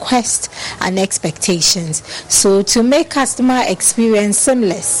customer requests and expectations. So to make customer experience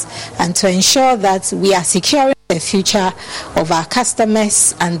seamless and to ensure that we are securing the future of our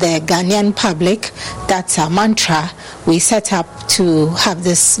customers and the Ghanaian public, that's our mantra. We set up to have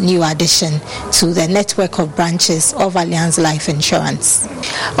this new addition to the network of branches of Alliance Life Insurance.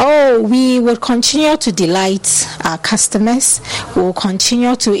 We will continue to delight our customers. We will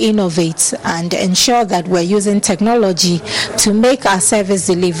continue to innovate and ensure that we're using technology to make our service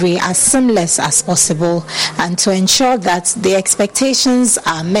delivery as seamless as possible and to ensure that the expectations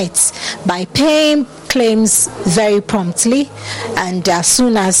are met by paying claims very promptly, and as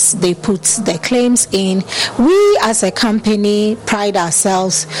soon as they put the claims in, we as a company pride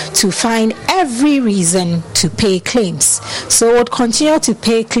ourselves to find every reason to pay claims. So we'll continue to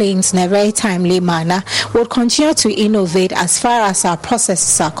pay claims in a very timely manner. We'll continue to innovate as far as our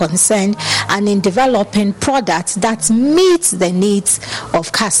processes are concerned and in developing products that meet the needs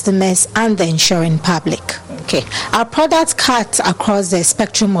of customers and the insuring public. Okay, our products cut across the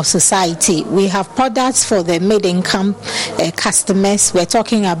spectrum of society. We have products for the mid-income customers. We're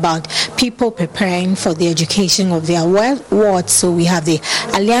talking about people preparing for the education of their wards. So we have the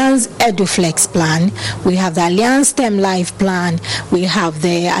Alliance EduFlex plan, we have the Alliance Term Life plan, we have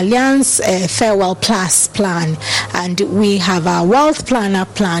the Alliance Farewell Plus plan, and we have our Wealth Planner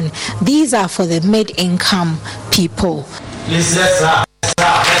plan. These are for the mid-income people.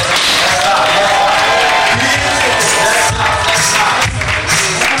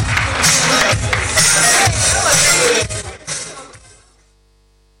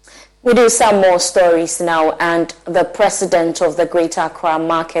 We do some more stories now, and the president of the Greater Accra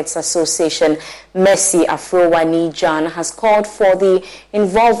Markets Association, Mercy Afrowani-Jan, has called for the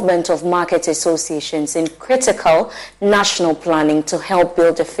involvement of market associations in critical national planning to help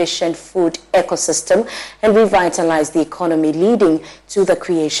build efficient food ecosystem and revitalize the economy, leading to the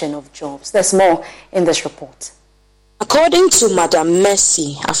creation of jobs. There's more in this report. According to Madam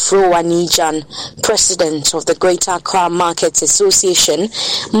Mercy Afrowani-Jan, president of the Greater Accra Markets Association,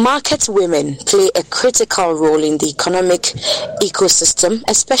 market women play a critical role in the economic ecosystem,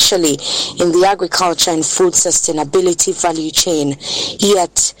 especially in the agriculture and food sustainability value chain.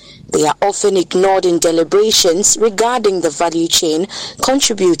 Yet, they are often ignored in deliberations regarding the value chain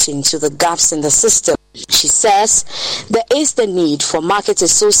contributing to the gaps in the system. She says there is the need for market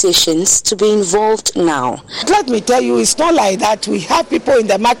associations to be involved now. Let me tell you, it's not like that. We have people in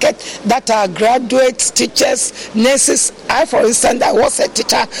the market that are graduates, teachers, nurses. I, for instance, I was a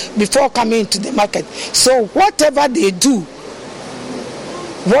teacher before coming into the market. So whatever they do,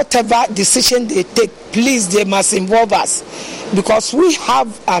 whatever decision they take, please, they must involve us, because we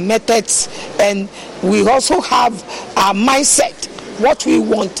have our methods and we also have our mindset, what we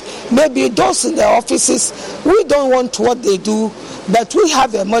want. Maybe those in the offices, we don't want what they do, but we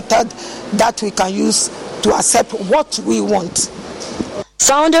have a method that we can use to accept what we want.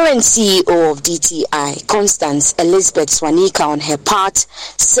 Founder and CEO of DTI, Constance Elizabeth Swanika, on her part,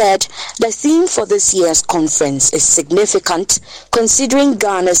 said the theme for this year's conference is significant considering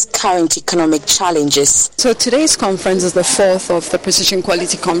Ghana's current economic challenges. So today's conference is the fourth of the Precision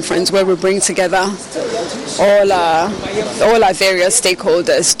Quality Conference, where we bring together all our various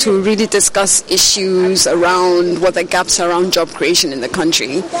stakeholders to really discuss issues around what the gaps are around job creation in the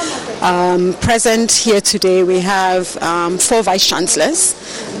country. Present here today, we have 4 vice chancellors.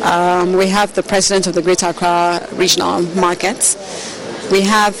 We have the president of the Greater Accra Regional Markets. We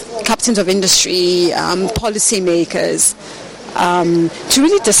have captains of industry, policy makers, to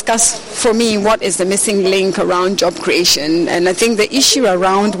really discuss, for me, what is the missing link around job creation. And I think the issue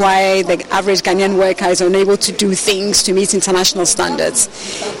around why the average Ghanaian worker is unable to do things to meet international standards,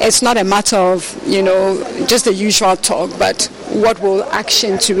 it's not a matter of, just the usual talk, but what will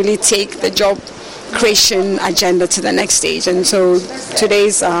action to really take the job creation agenda to the next stage. And so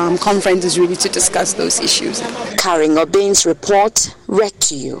today's conference is really to discuss those issues. Karen Obin's report read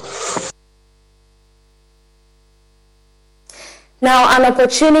to you. Now, an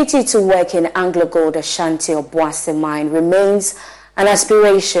opportunity to work in Anglo Gold Ashanti Obuasi mine remains an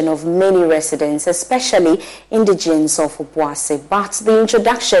aspiration of many residents, especially indigents of Obuasi. But the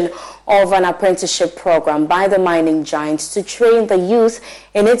introduction of an apprenticeship program by the mining giants to train the youth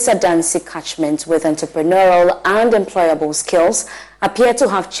in its Adansi catchment with entrepreneurial and employable skills appear to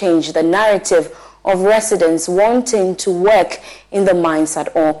have changed the narrative of residents wanting to work in the mines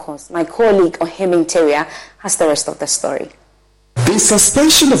at all costs. My colleague Ohiming Teria has the rest of the story. The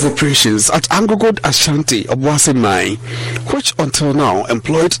suspension of operations at Anglo Gold Ashanti Obuasi mine, which until now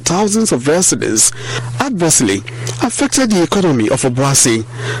employed thousands of residents, adversely affected the economy of Obuasi,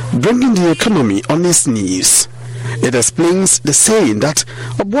 bringing the economy on its knees. It explains the saying that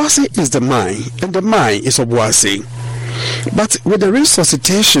Obuasi is the mine and the mine is Obuasi. But with the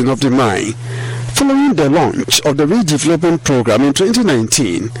resuscitation of the mine, following the launch of the redevelopment program in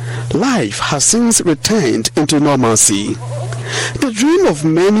 2019, life has since returned into normalcy. The dream of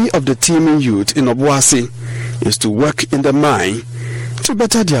many of the teeming youth in Obuasi is to work in the mine to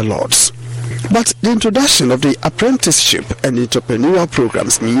better their lots. But the introduction of the apprenticeship and entrepreneurial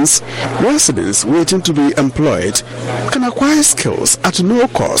programs means residents waiting to be employed can acquire skills at no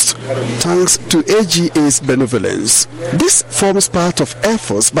cost thanks to AGA's benevolence. This forms part of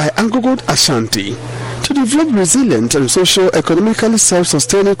efforts by Anglo Gold Ashanti to develop resilient and socio-economically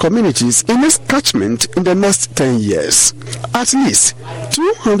self-sustaining communities in its catchment in the next 10 years. At least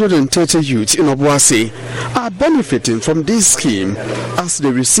 230 youths in Obuasi are benefiting from this scheme as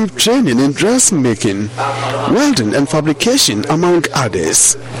they receive training in dressmaking, welding and fabrication, among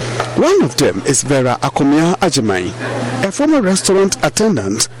others. One of them is Vera Akomia Ajimai, a former restaurant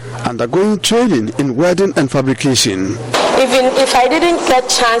attendant undergoing training in welding and fabrication. Even if I didn't get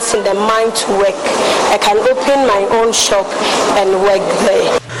chance in the mine to work, I can open my own shop and work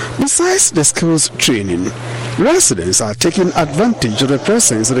there. Besides the skills training, residents are taking advantage of the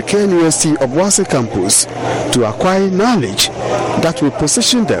presence of the KNUST Obuasi campus to acquire knowledge that will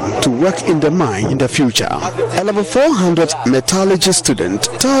position them to work in the mine in the future. A level 400 metallurgy student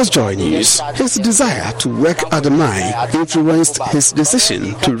tells Joy News his desire to work at the mine influenced his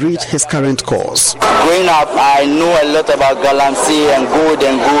decision to read his current course. Growing up, I know a lot about galamsey and gold.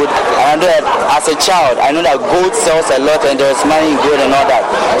 And I know that as a child, I know that gold sells a lot and there's money in gold and all that.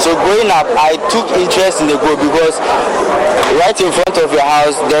 So growing up, I took interest in the gold because right in front of your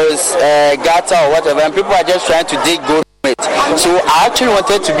house, there is a gutter or whatever, and people are just trying to dig gold. So I actually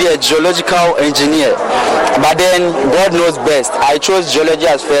wanted to be a geological engineer, but then God knows best. I chose geology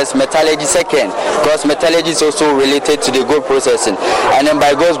as first, metallurgy second, because metallurgy is also related to the gold processing. And then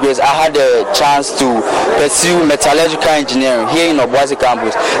by God's grace, I had a chance to pursue metallurgical engineering here in Obuasi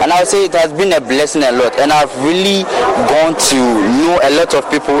campus. And I would say it has been a blessing a lot. And I've really gone to know a lot of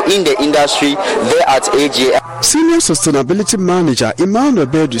people in the industry there at AGA. Senior Sustainability Manager Emmanuel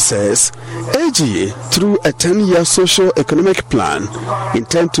Bedu says AGA, through a 10-year socio-economic plan,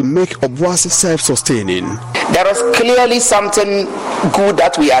 intend to make Obuasi self-sustaining. There is clearly something good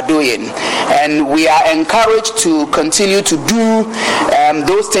that we are doing, and we are encouraged to continue to do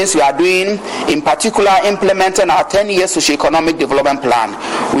those things we are doing, in particular implementing our 10-year socio-economic development plan.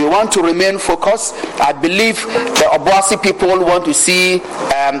 We want to remain focused. I believe the Obuasi people want to see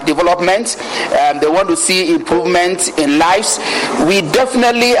development, they want to see improvement in lives. We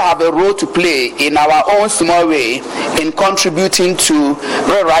definitely have a role to play in our own small way in contributing to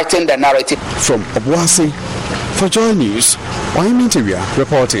rewriting the narrative. From Obuasi, for Joy News, Ohiming Teria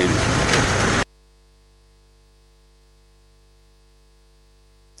reporting.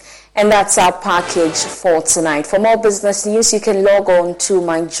 And that's our package for tonight. For more business news, you can log on to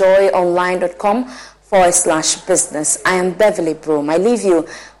myjoyonline.com/business. I am Beverly Broom. I leave you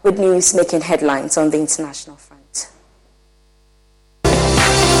with news making headlines on the international front.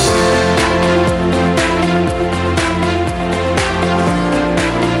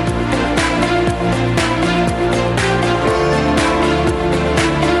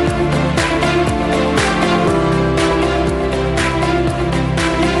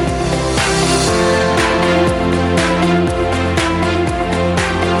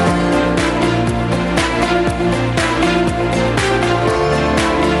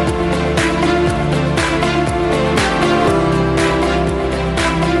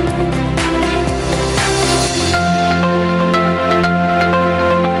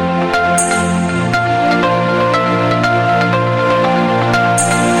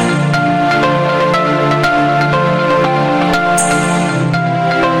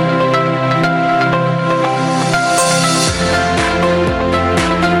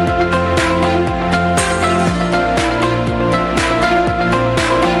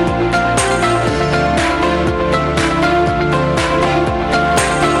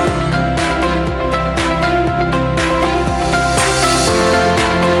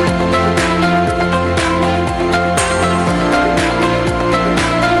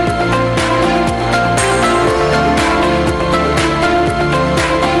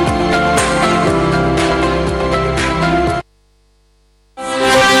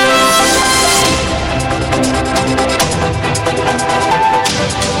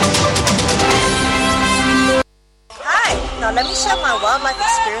 Let me share my wildlife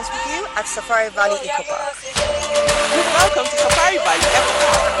experience with you at Safari Valley Eco Park. Welcome to Safari Valley Eco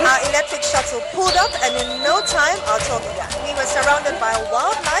Park. Our electric shuttle pulled up and in no time our tour began. We were surrounded by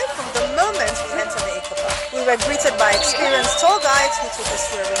wildlife from the moment we entered the Eco Park. We were greeted by experienced tour guides who took us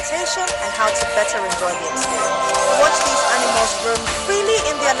through orientation and how to better enjoy the experience. Watch these animals roam freely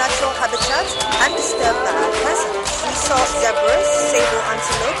in their natural habitat undisturbed by our presence. We saw zebras, sable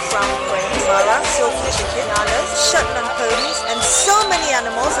antelope, brown crane, mara, silky chicken, llamas, Shetland ponies, and so many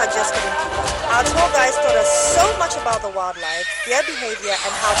animals I just couldn't keep up. Our tour guides taught us so much about the wildlife, their behavior,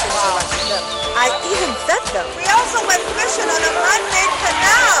 and how to interact with them. I even fed them. We also went fishing on a man-made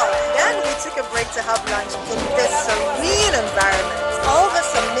canal. Then we took a break to have lunch in this serene environment. All this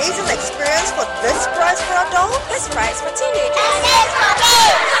amazing experience for this price for adults, this price for teenagers.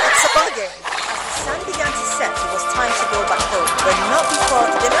 It's a bargain. As the sun began to set, it was time to go back home, but not before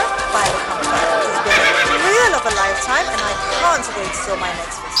dinner by the campfire. It's been a thrill of a lifetime, and I can't wait till my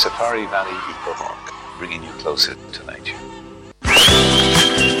next visit. Safari Valley Eco Park, bringing you closer to nature.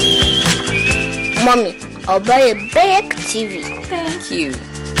 Mommy, I'll buy a big TV. Thank you.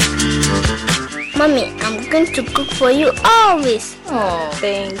 Mommy, I'm going to cook for you always. Oh,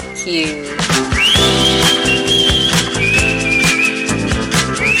 thank you.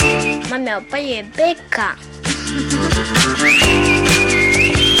 Mommy, I'll buy you a big car. Mommy,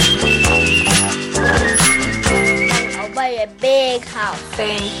 I'll buy you a big house.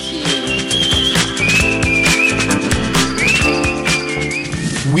 Thank you.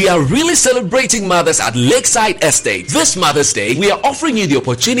 We are really celebrating mothers at Lakeside Estate. This Mother's Day, we are offering you the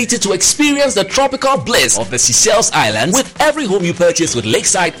opportunity to experience the tropical bliss of the Seychelles Islands with every home you purchase with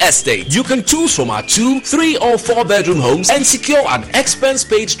Lakeside Estate. You can choose from our 2, 3 or 4 bedroom homes and secure an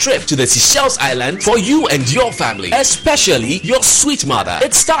expense-paid trip to the Seychelles Island for you and your family, especially your sweet mother.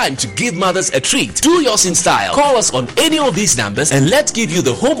 It's time to give mothers a treat. Do yours in style. Call us on any of these numbers and let's give you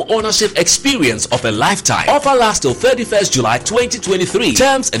the home ownership experience of a lifetime. Offer lasts till 31st July 2023.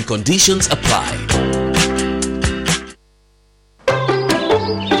 Terms and conditions apply.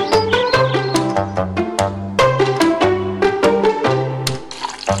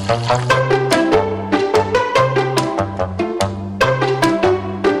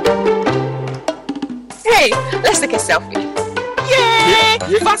 Hey, let's take a selfie. Yay!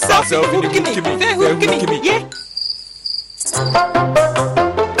 Fast selfie. Give me. Yeah. Smile.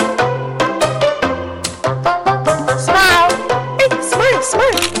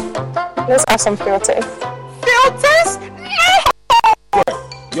 Let's add some filters. Filters?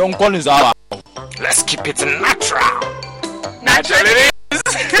 Young one is our. Let's keep it natural. Natural it is.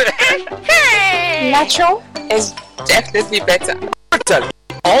 Natural is definitely better.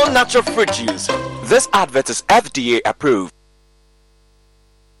 All natural fruit juice. This advert is FDA approved.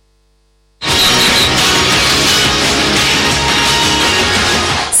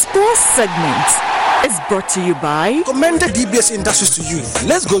 Sports segment is brought to you by commended DBS Industries to you.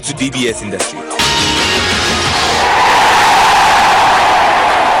 Let's go to DBS Industries.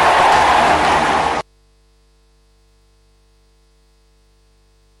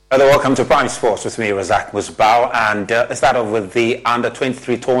 Welcome to Prime Sports with me, Razak Musbao, and let's start off with the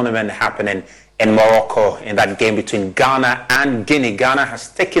Under-23 tournament happening in Morocco in that game between Ghana and Guinea. Ghana has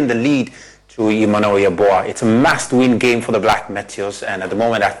taken the lead through Emmanuel Yeboah. It's a must-win game for the Black Meteors, and at the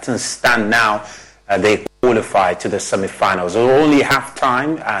moment, as things stand now, they qualify to the semi-finals. There's only half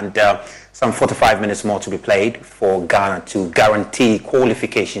time and some 45 minutes more to be played for Ghana to guarantee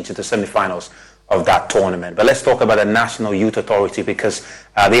qualification to the semi-finals of that tournament. But let's talk about the National Youth Authority because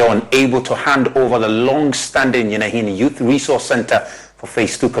they are unable to hand over the long-standing Yenehini Youth Resource Center for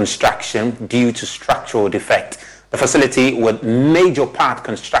Phase 2 construction due to structural defect. The facility, with major part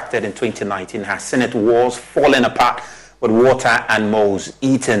constructed in 2019, has seen its walls falling apart with water and moles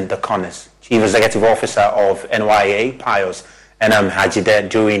eating the corners. Chief Executive Officer of NYA, Pius Hajide,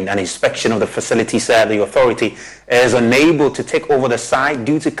 during an inspection of the facility, said the authority is unable to take over the site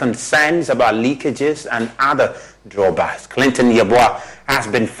due to concerns about leakages and other drawbacks. Clinton Yeboah has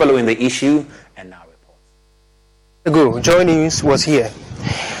been following the issue and now reports. Joy News was here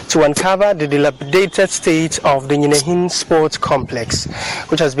to uncover the dilapidated state of the Yenehin Sports Complex,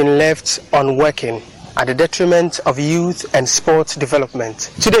 which has been left unworking at the detriment of youth and sports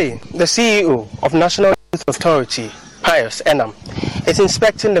development. Today, the CEO of National Youth Authority, Pius Enam, is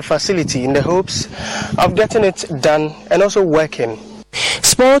inspecting the facility in the hopes of getting it done and also working.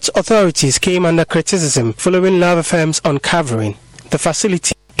 Sports authorities came under criticism following Lava Firm's uncovering the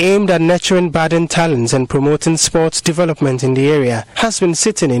facility aimed at nurturing budding talents and promoting sports development in the area has been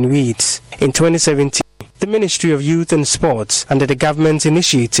sitting in weeds. In 2017, The Ministry of Youth and Sports, under the government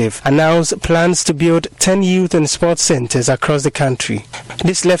initiative, announced plans to build 10 youth and sports centers across the country.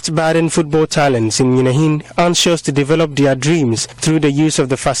 This left budding football talents in Nyenahin anxious to develop their dreams through the use of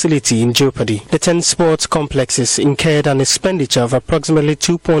the facility in jeopardy. The 10 sports complexes incurred an expenditure of approximately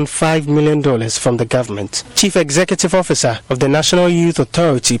 $2.5 million from the government. Chief Executive Officer of the National Youth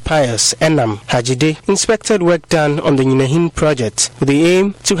Authority, Pius Enam Hajide, inspected work done on the Nyenahin project with the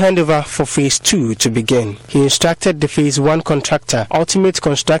aim to hand over for Phase 2 to begin. He instructed the Phase 1 contractor, Ultimate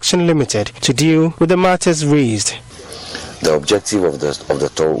Construction Limited, to deal with the matters raised. The objective of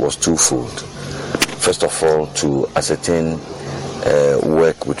the tour was twofold. First of all, to ascertain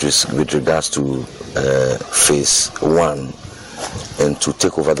work with regards to Phase 1 and to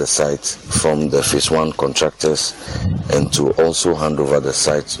take over the site from the Phase 1 contractors and to also hand over the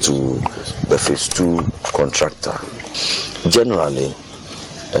site to the Phase 2 contractor. Generally,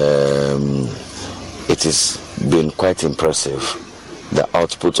 it has been quite impressive, the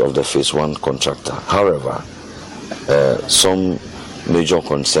output of the Phase 1 contractor. However, some major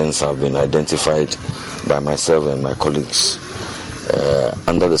concerns have been identified by myself and my colleagues.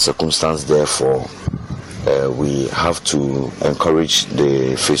 Under the circumstance, therefore, we have to encourage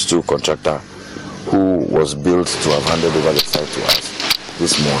the Phase 2 contractor, who was billed to have handed over the site to us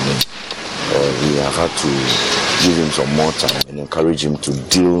this morning. We have had to give him some more time and encourage him to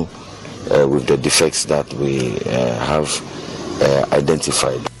deal with the defects that we have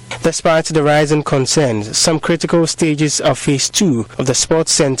identified. Despite the rising concerns, some critical stages of Phase 2 of the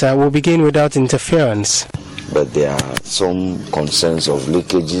sports center will begin without interference. But there are some concerns of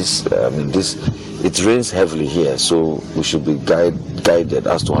leakages. It rains heavily here, so we should be guided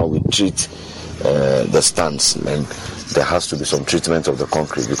as to how we treat the stands. And there has to be some treatment of the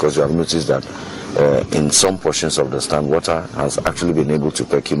concrete, because you have noticed that in some portions of the stand, water has actually been able to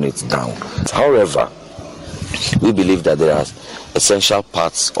percolate down. However, we believe that there are essential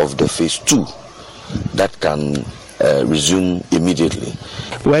parts of the Phase 2 that can resume immediately.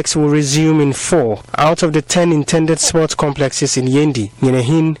 Works will resume in 4 out of the 10 intended sports complexes in Yendi,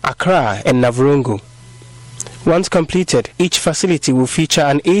 Nyenahin, Accra and Navrongo. Once completed, each facility will feature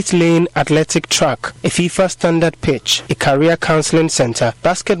an 8-lane athletic track, a FIFA standard pitch, a career counseling center,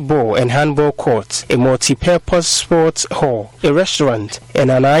 basketball and handball courts, a multi-purpose sports hall, a restaurant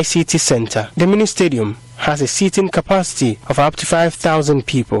and an ICT center. The mini stadium has a seating capacity of up to 5,000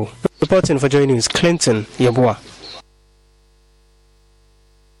 people. Reporting for Joy News, Clinton Yabua.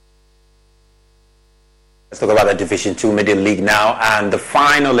 Let's talk about the Division 2 Middle League now, and the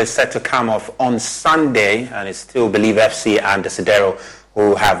final is set to come off on Sunday, and it's still Believe FC and Desidero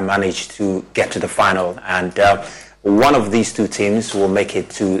who have managed to get to the final, and one of these two teams will make it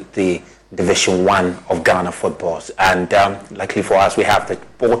to the Division 1 of Ghana football. And luckily for us, we have the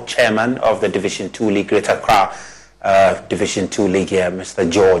board chairman of the Division 2 League, Greater Accra Division 2 League here, Mr.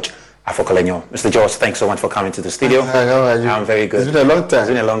 George Afokolenyo. Mr. George, thanks so much for coming to the studio. Hi, how are you? I'm very good. It's been a long time. It's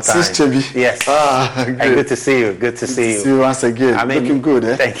been a long time. Since Chebi. Yes. Good to see you. Good to see you. See you once again. I mean, looking good,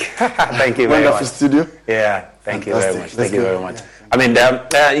 eh? Thank you. Thank you very much. Wonderful studio. Yeah, thank you very much. Thank you very much. Yeah. I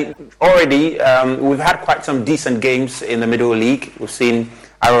mean, already we've had quite some decent games in the Middle League. We've seen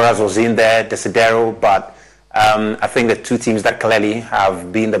Aroras was in there, Desidero, but I think the two teams that clearly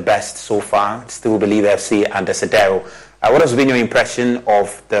have been the best so far, still Believe FC and Desidero. What has been your impression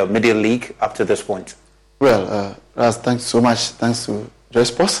of the Middle League up to this point? Well, Raz, thanks so much. Thanks to Joy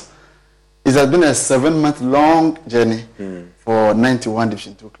Sports. It has been a 7-month-long journey for 91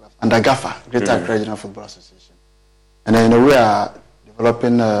 Division 2 clubs under GAFA, Greater Accra Regional Football Association. And then we are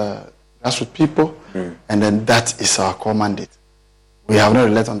developing grassroots people, and then that is our core mandate. We have not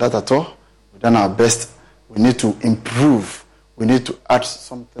relied on that at all. We've done our best. We need to improve. We need to add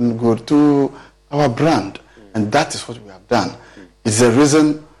something good to our brand. And that is what we have done. It's the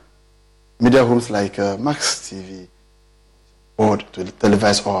reason media homes like Max TV board to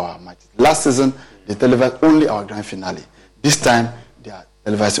televise all our matches. Last season, they televised only our grand finale. This time, they are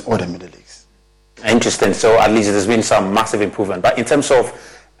televising all the middle leagues. Interesting. So at least there's been some massive improvement. But in terms of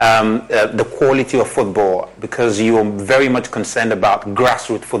the quality of football, because you're very much concerned about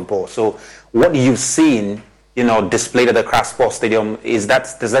grassroots football. So what you've seen, displayed at the Accra Sports Stadium, does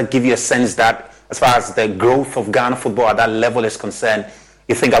that give you a sense that as far as the growth of Ghana football at that level is concerned,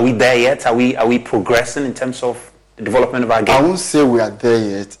 you think, are we there yet? Are we progressing in terms of the development of our game? I won't say we are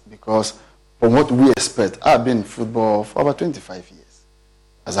there yet, because from what we expect, I've been in football for over 25 years.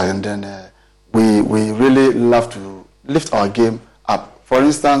 And then we really love to lift our game up. For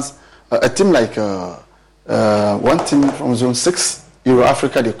instance, a team like one team from Zone 6, Euro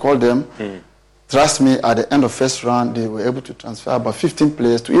Africa, they call them. Trust me, at the end of first round, they were able to transfer about 15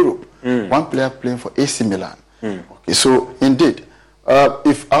 players to Europe. one player playing for AC Milan. Okay, so indeed,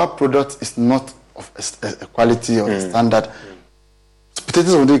 if our product is not of a quality or a standard,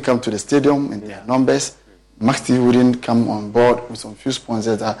 spectators wouldn't come to the stadium in their numbers. Max TV wouldn't come on board with some few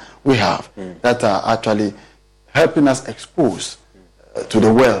sponsors that we have that are actually helping us expose to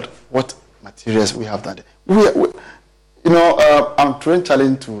the world what materials we have done. I'm throwing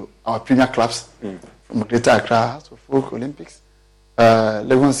challenge to our premier clubs from Greater Accra, Folk Olympics,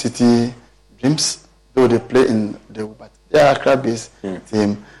 Legon City Dreams, though they play in the Accra-based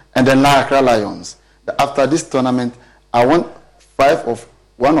team, and then Accra Lions. After this tournament, I want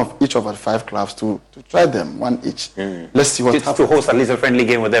one of each of our 5 clubs to try them, one each. Let's see what happens. To host at least a friendly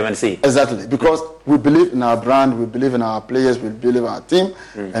game with them and see. Exactly, because we believe in our brand, we believe in our players, we believe in our team,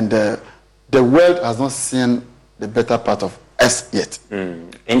 and the world has not seen the better part of us yet.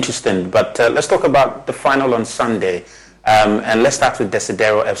 Interesting, but let's talk about the final on Sunday, and let's start with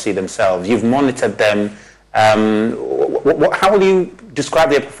Desidero FC themselves. You've monitored them. How will you describe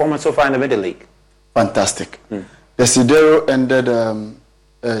their performance so far in the Middle League? Fantastic. Desidero ended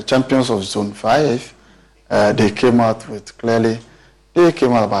champions of Zone 5. They came out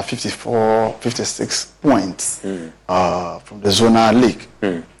about 54, 56 points from the Zonal League.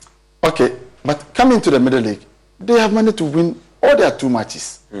 Okay, but coming to the Middle League, they have managed to win all their 2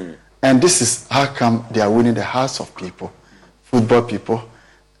 matches. And this is how come they are winning the hearts of people, football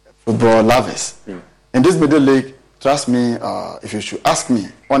lovers. In this Middle League, trust me, if you should ask me,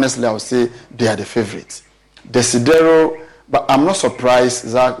 honestly, I would say they are the favorites. Desidero, but I'm not surprised,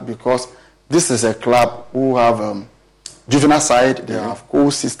 Zach, because this is a club who have juvenile side, they have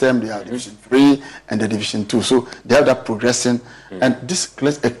cool system, they have Division 3 and the Division 2. So they have that progression. And this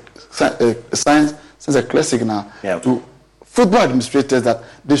science sends a clear signal to football administrators that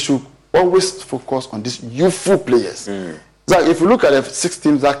they should always focus on these youthful players. Zach, if you look at the 6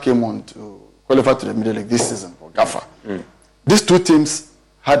 teams that came on to qualify to the Middle League this season for GAFA, these 2 teams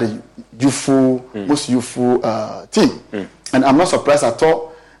had a most youthful team. And I'm not surprised at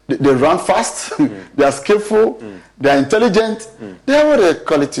all. They run fast, they are skillful, they are intelligent, they have all the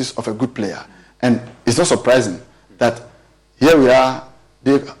qualities of a good player. And it's not surprising that here we are,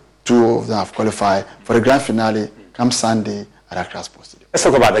 2 of them have qualified for the grand finale come Sunday at Accra Sports Stadium. Let's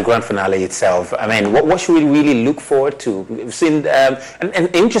talk about the grand finale itself. I mean, what should we really look forward to? We've seen,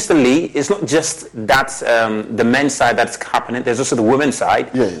 and interestingly, it's not just that the men's side that's happening. There's also the women's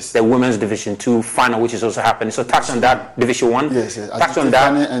side. Yes. The women's Division 2 final, which is also happening. So touch on that, Division 1. Yes. Touch on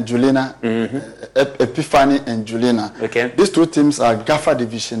that. And Juliana, Epiphany and Juliana. Okay. These 2 teams are GAFA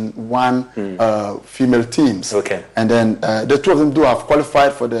Division 1 female teams. Okay. And then the 2 of them do have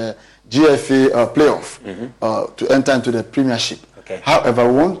qualified for the GFA playoff to enter into the Premiership. Okay. However,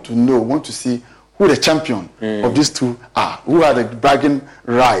 we want to see who the champion of these 2 are, who are the bragging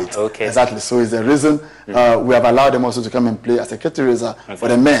right. Okay. Exactly. So it's the reason we have allowed them also to come and play as a category raiser for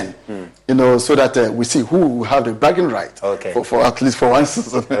the men, so that we see who will have the bragging right for at least for one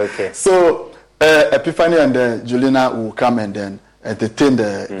season. Okay. So Epiphany and Juliana will come and then entertain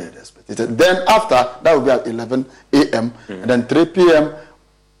the spectators. Then after, that will be at 11 a.m. And then 3 p.m.,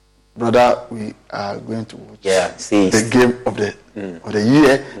 brother, we are going to watch the game of the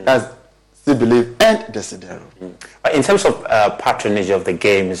year. That's Still Believe and Desidero. In terms of patronage of the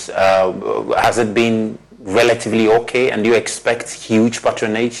games, has it been relatively okay? And do you expect huge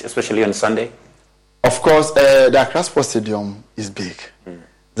patronage, especially on Sunday? Of course, the Accra Sports Stadium is big.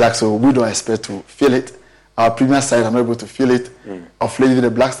 Zach, so we don't expect to feel it. Our premier side are not able to feel it. Of late,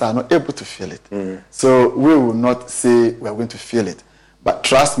 the Black Star are not able to feel it. So we will not say we are going to feel it. But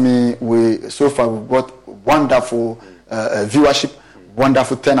trust me, so far we've got wonderful viewership,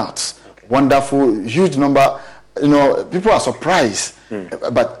 wonderful turnouts, wonderful, huge number. People are surprised.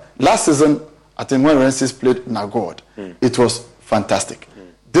 But last season, I think when Rensis played Nagord, it was fantastic.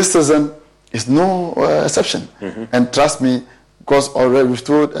 This season is no exception. And trust me, because already we've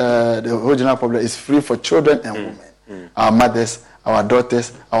told the whole general public it's free for children and women, our mothers, our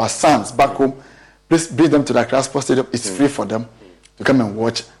daughters, our sons back home. Please bring them to the Accra Sports Stadium. It's free for them to come and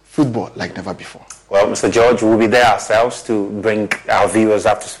watch football like never before. Well, Mr. George, we'll be there ourselves to bring our viewers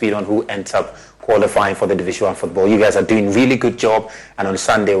up to speed on who ends up qualifying for the Division 1 football. You guys are doing a really good job, and on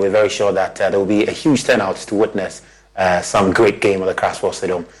Sunday we're very sure that there will be a huge turnout to witness some great game at the Accra Sports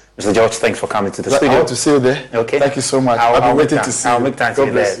Stadium. Mr. George, thanks for coming to the studio. I want to see you there. Okay. Thank you so much. I'll be waiting to see you. I'll make time to see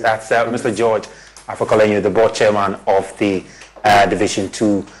you there. That's Mr. George Afro-Kolonyi, the board chairman of the Division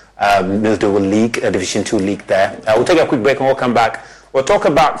 2 Milldale League, Division 2 League there. We'll take a quick break and we'll come back. We'll talk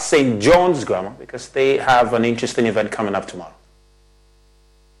about St. John's Grammar because they have an interesting event coming up tomorrow.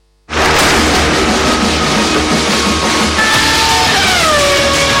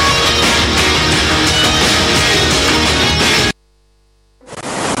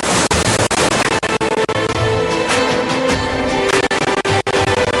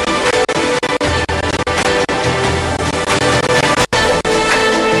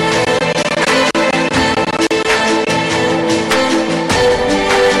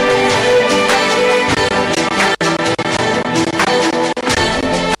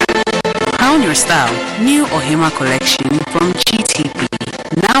 style. New Ohima collection from GTP.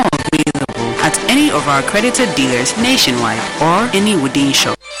 Now available at any of our accredited dealers nationwide or any within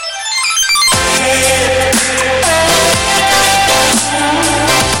shop.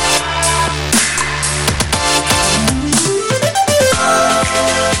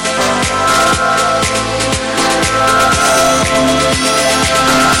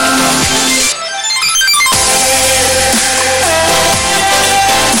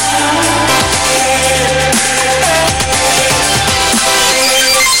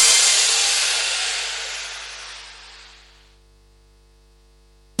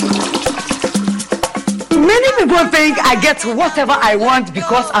 People think I get whatever I want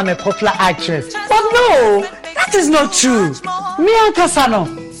because I'm a popular actress. But no, that is not true. Me and Kasano,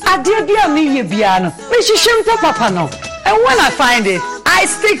 Adebia me biano, me shishimta papa no. And when I find it, I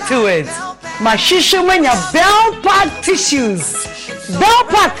stick to it. My shishimanya Bell Pack tissues. Bell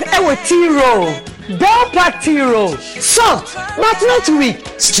Pack ewe tea roll. Bell Pack tea roll. Soft, but not weak.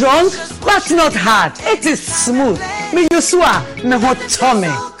 Strong, but not hard. It is smooth. Me yusua, me hot tummy.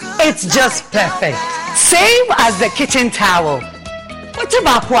 It's just perfect. Same as the kitchen towel. What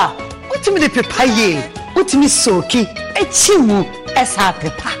about what? What me the papaye? What me soaky? Echimu esa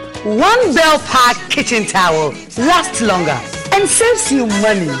pepa. One Bell Pack kitchen towel lasts longer and saves you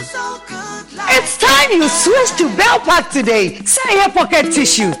money. It's time you switch to Bell Pack today. Say your pocket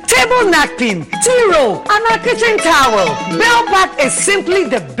tissue, table napkin, tea roll, and a kitchen towel. Bell Pack is simply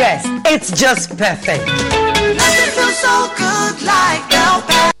the best. It's just perfect. Nothing feels so good like Bell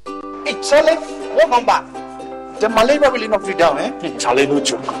Pack. Hey, Charlie, what number? The malaria really knocked you down, eh? Charlie, no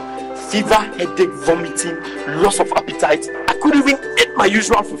joke. Fever, headache, vomiting, loss of appetite. I couldn't even eat my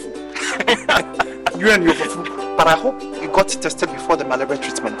usual fufu. You and your fufu. But I hope you got tested before the malaria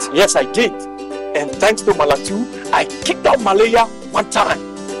treatment. Yes, I did. And thanks to Malatu, I kicked out malaria one time.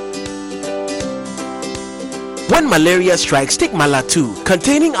 When malaria strikes, take Malatu,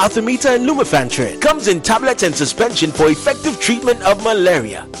 containing Artemether and Lumefantrine. Comes in tablets and suspension for effective treatment of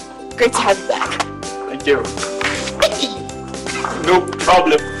malaria. Great to have you back. Thank you. No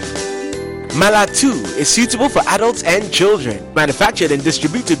problem. Malatu is suitable for adults and children. Manufactured and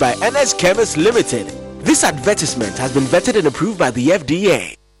distributed by NS Chemists Limited. This advertisement has been vetted and approved by the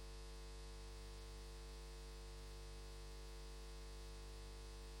FDA.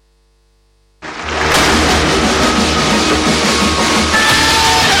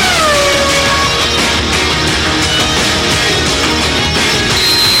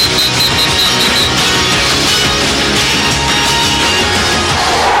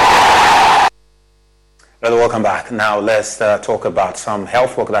 Welcome back. Now let's talk about some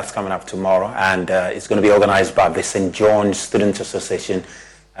health work that's coming up tomorrow, and it's going to be organized by the St. John's Student Association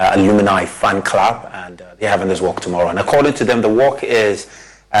Alumni Fan Club, and they're having this walk tomorrow. And according to them, the walk is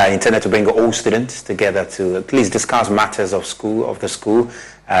intended to bring all students together to at least discuss matters of the school,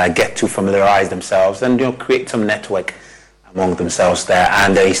 get to familiarize themselves, and create some network among themselves there.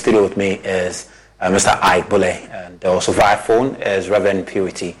 And in studio with me is Mr. Ike Bule, and also via phone is Reverend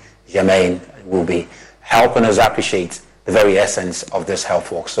Purity Germain, will be helping us appreciate the very essence of this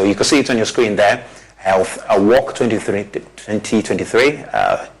health walk. So you can see it on your screen there, Health Walk 2023,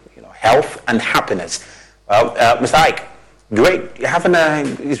 health and happiness. Well, Mr. Ike, great.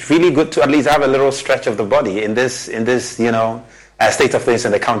 It's really good to at least have a little stretch of the body in this state of things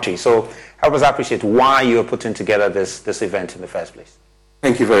in the country. So help us appreciate why you're putting together this event in the first place.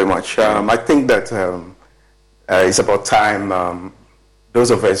 Thank you very much. I think that it's about time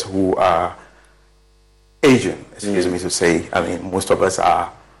those of us who are aging, excuse me to say, I mean, most of us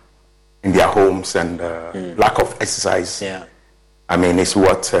are in their homes, and lack of exercise, I mean, it's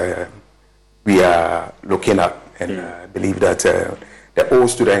what we are looking at. And I believe that the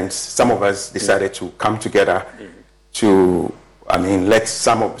old students, some of us decided to come together to, I mean, let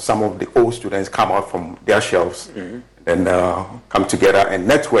some of the old students come out from their shelves and come together and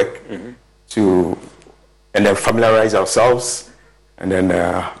network to, and then familiarize ourselves, and then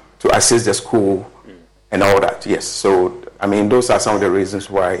to assist the school and all that. Yes, so I mean, those are some of the reasons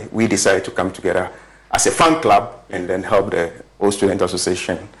why we decided to come together as a fan club and then help the Old Student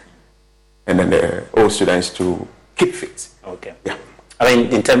Association and then the old students to keep fit. Okay. Yeah. I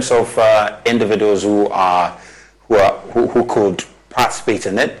mean, in terms of individuals who could participate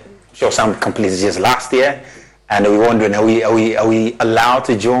in it, I'm sure some completed just last year, and we're wondering, are we allowed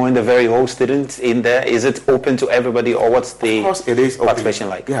to join the very old students in there? Is it open to everybody, or what's the of course it is participation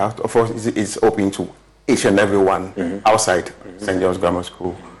open. like? Yeah, of course it's open to each and everyone outside St. John's Grammar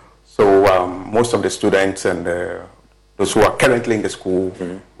School. So most of the students and those who are currently in the school,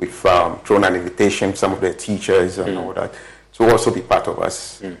 we've thrown an invitation, some of the teachers and all that, to also be part of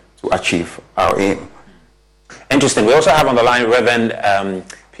us, to achieve our aim. Interesting. We also have on the line Reverend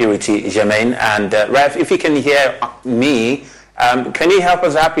Purity Germain. And Rev, if you can hear me, can you help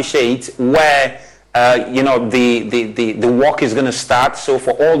us appreciate where the walk is going to start? So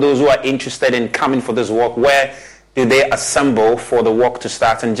for all those who are interested in coming for this walk, where do they assemble for the walk to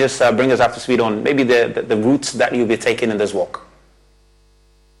start? And just bring us up to speed on maybe the routes that you'll be taking in this walk.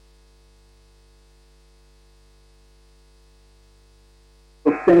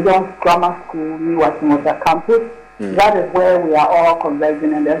 St. John's Grammar School, New Westminster campus. That is where we are all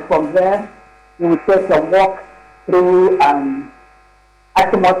converging, and then from there we will take a walk through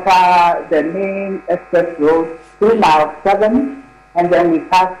Atimota, the main express road, 3 miles 7, and then we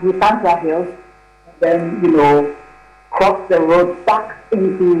pass Kansas Hills, and then cross the road back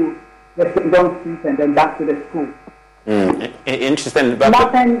into the St. John's Street, and then back to the school. Interesting.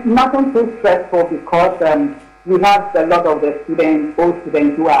 Nothing too stressful because we have a lot of the students, old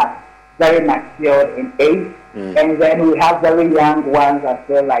students who are very mature in age, and then we have very young ones as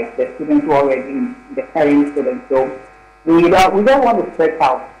well, like the students who are already in the caring students. So we don't want to stretch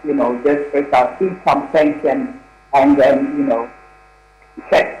out, just stretch out, see some tension, and then,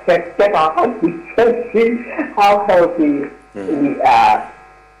 check our health, see how healthy we are.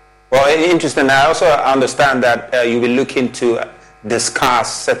 Well, interesting. I also understand that you will be looking to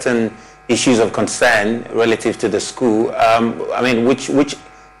discuss certain issues of concern relative to the school.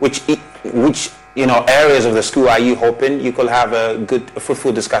 Which areas of the school are you hoping you could have a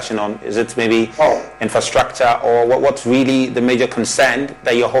fruitful discussion on? Is it maybe infrastructure, or what's really the major concern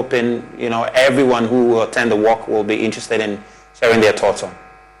that you're hoping everyone who will attend the walk will be interested in sharing their thoughts on?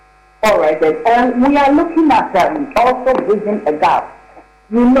 All right, then. We are looking at also bridging a gap.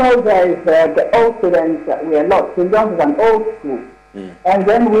 There is the old students. We are not. St. John's is an old school. And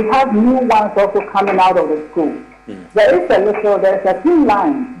then we have new ones also coming out of the school. There's a thin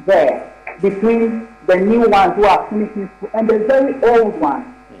line there between the new ones who are finishing school and the very old ones.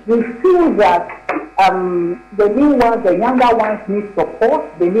 We feel that the new ones, the younger ones need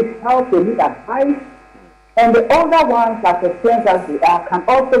support, they need help, they need advice. And the older ones, as experienced as they are, can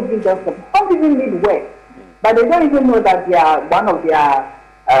also give them support. Some even need work, but they don't even know that one of their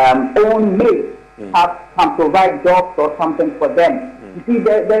own mates can provide jobs or something for them. You see,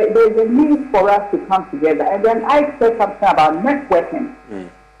 there's a need for us to come together. And then I said something about networking.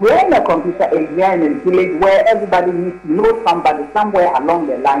 We're in a computer age, we're in a village where everybody needs to know somebody somewhere along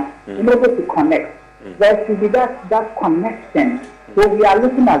the line in order to connect. There should be that connection. So we are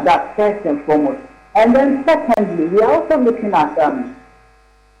looking at that first and foremost. And then secondly, we are also looking at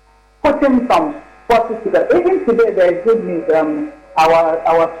putting some forces together. Even today, there is good news.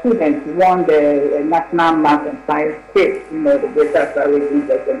 Our students won the National Math and Science quiz, the data acceleration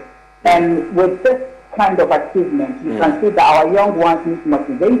session. And with this kind of achievement, you can see that our young ones need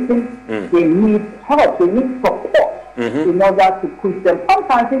motivation, they need help, they need support in order to push them.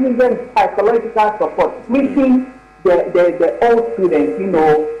 Sometimes even just psychological support, meeting the old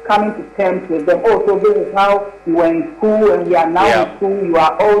students, coming to terms with them. So this is how you were in school and we are now in school, you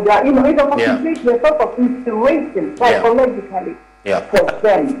are older. It's a motivation, a sort of inspiration psychologically. For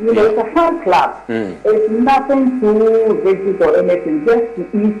them, it's a hand clap. It's nothing too rigid or anything, just to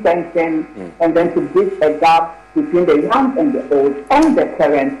ease tension and then to bridge a gap between the young and the old and the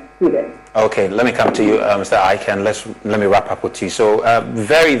current students. Okay, let me come to you, Mr. Ike, and let me wrap up with you. So,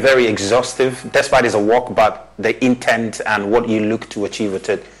 very, very exhaustive, despite it's a walk, but the intent and what you look to achieve with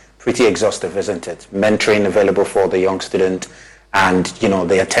it, pretty exhaustive, isn't it? Mentoring available for the young student, and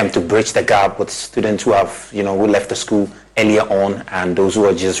the attempt to bridge the gap with students who have who left the school earlier on and those who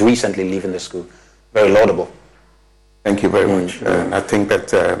are just recently leaving the school. Very laudable. Thank you very much. I think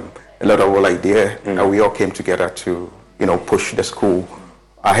that a lot of whole idea, we all came together to push the school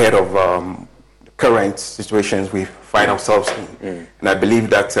ahead of the current situations we find ourselves in. And I believe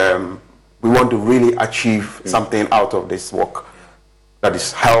that we want to really achieve something out of this work, that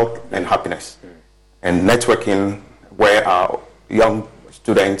is health and happiness and networking, where our young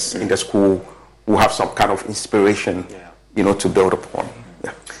students in the school who have some kind of inspiration to build upon.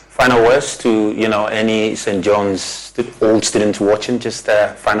 Final words to any St. John's old students watching, just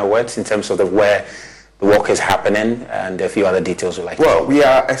final words in terms of where the walk is happening and a few other details we'd like to talk. We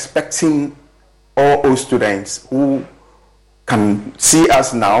are expecting all old students who can see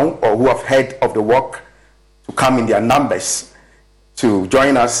us now or who have heard of the walk to come in their numbers to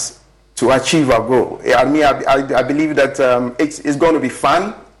join us to achieve our goal. I believe that it's going to be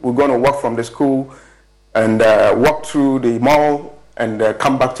fun. We're going to walk from the school and walk through the mall and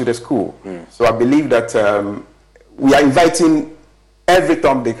come back to the school. So I believe that we are inviting every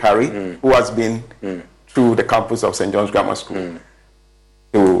Tom, Dick, Harry who has been through the campus of St. John's Grammar School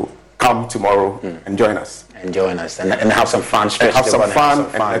to come tomorrow and join us. And join us and have some fun. Have some fun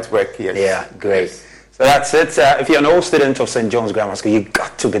and network, yes. Yeah, great. So that's it. If you're an old student of St. John's Grammar School, you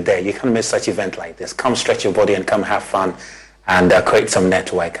got to be there. You can't miss such event like this. Come stretch your body and come have fun and create some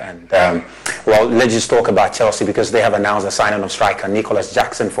network. And well, let's just talk about Chelsea because they have announced the signing of striker Nicolas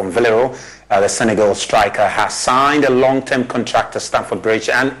Jackson from Villarreal. The Senegal striker has signed a long-term contract at Stamford Bridge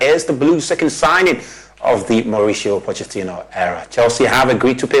and is the Blues' second signing of the Mauricio Pochettino era. Chelsea have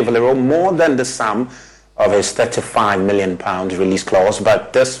agreed to pay Villarreal more than the sum of his £35 million release clause,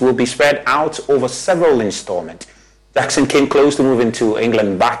 but this will be spread out over several installments. Jackson came close to moving to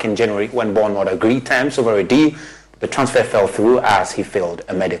England back in January when Bournemouth agreed terms over a deal. The transfer fell through as he failed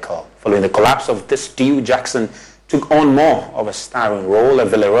a medical. Following the collapse of this deal, Jackson took on more of a starring role at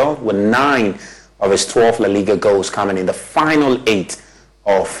Villarreal with 9 of his 12 La Liga goals coming in the final 8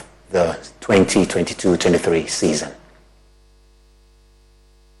 of the 2022-23 season.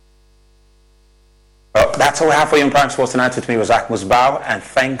 That's all we have for you in Prime Sports tonight. With me was Razak Musbao, and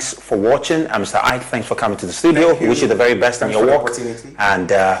thanks for watching. And Mr. Ike, thanks for coming to the studio. We wish you the very best in your walk, and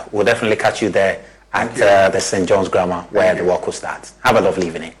we'll definitely catch you there at the St. John's Grammar where the walk will start. Have a lovely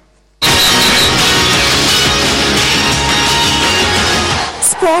evening.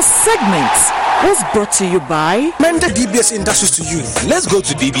 Sports segments was brought to you by Mender DBS Industries to you. Let's go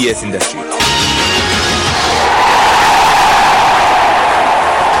to DBS Industries.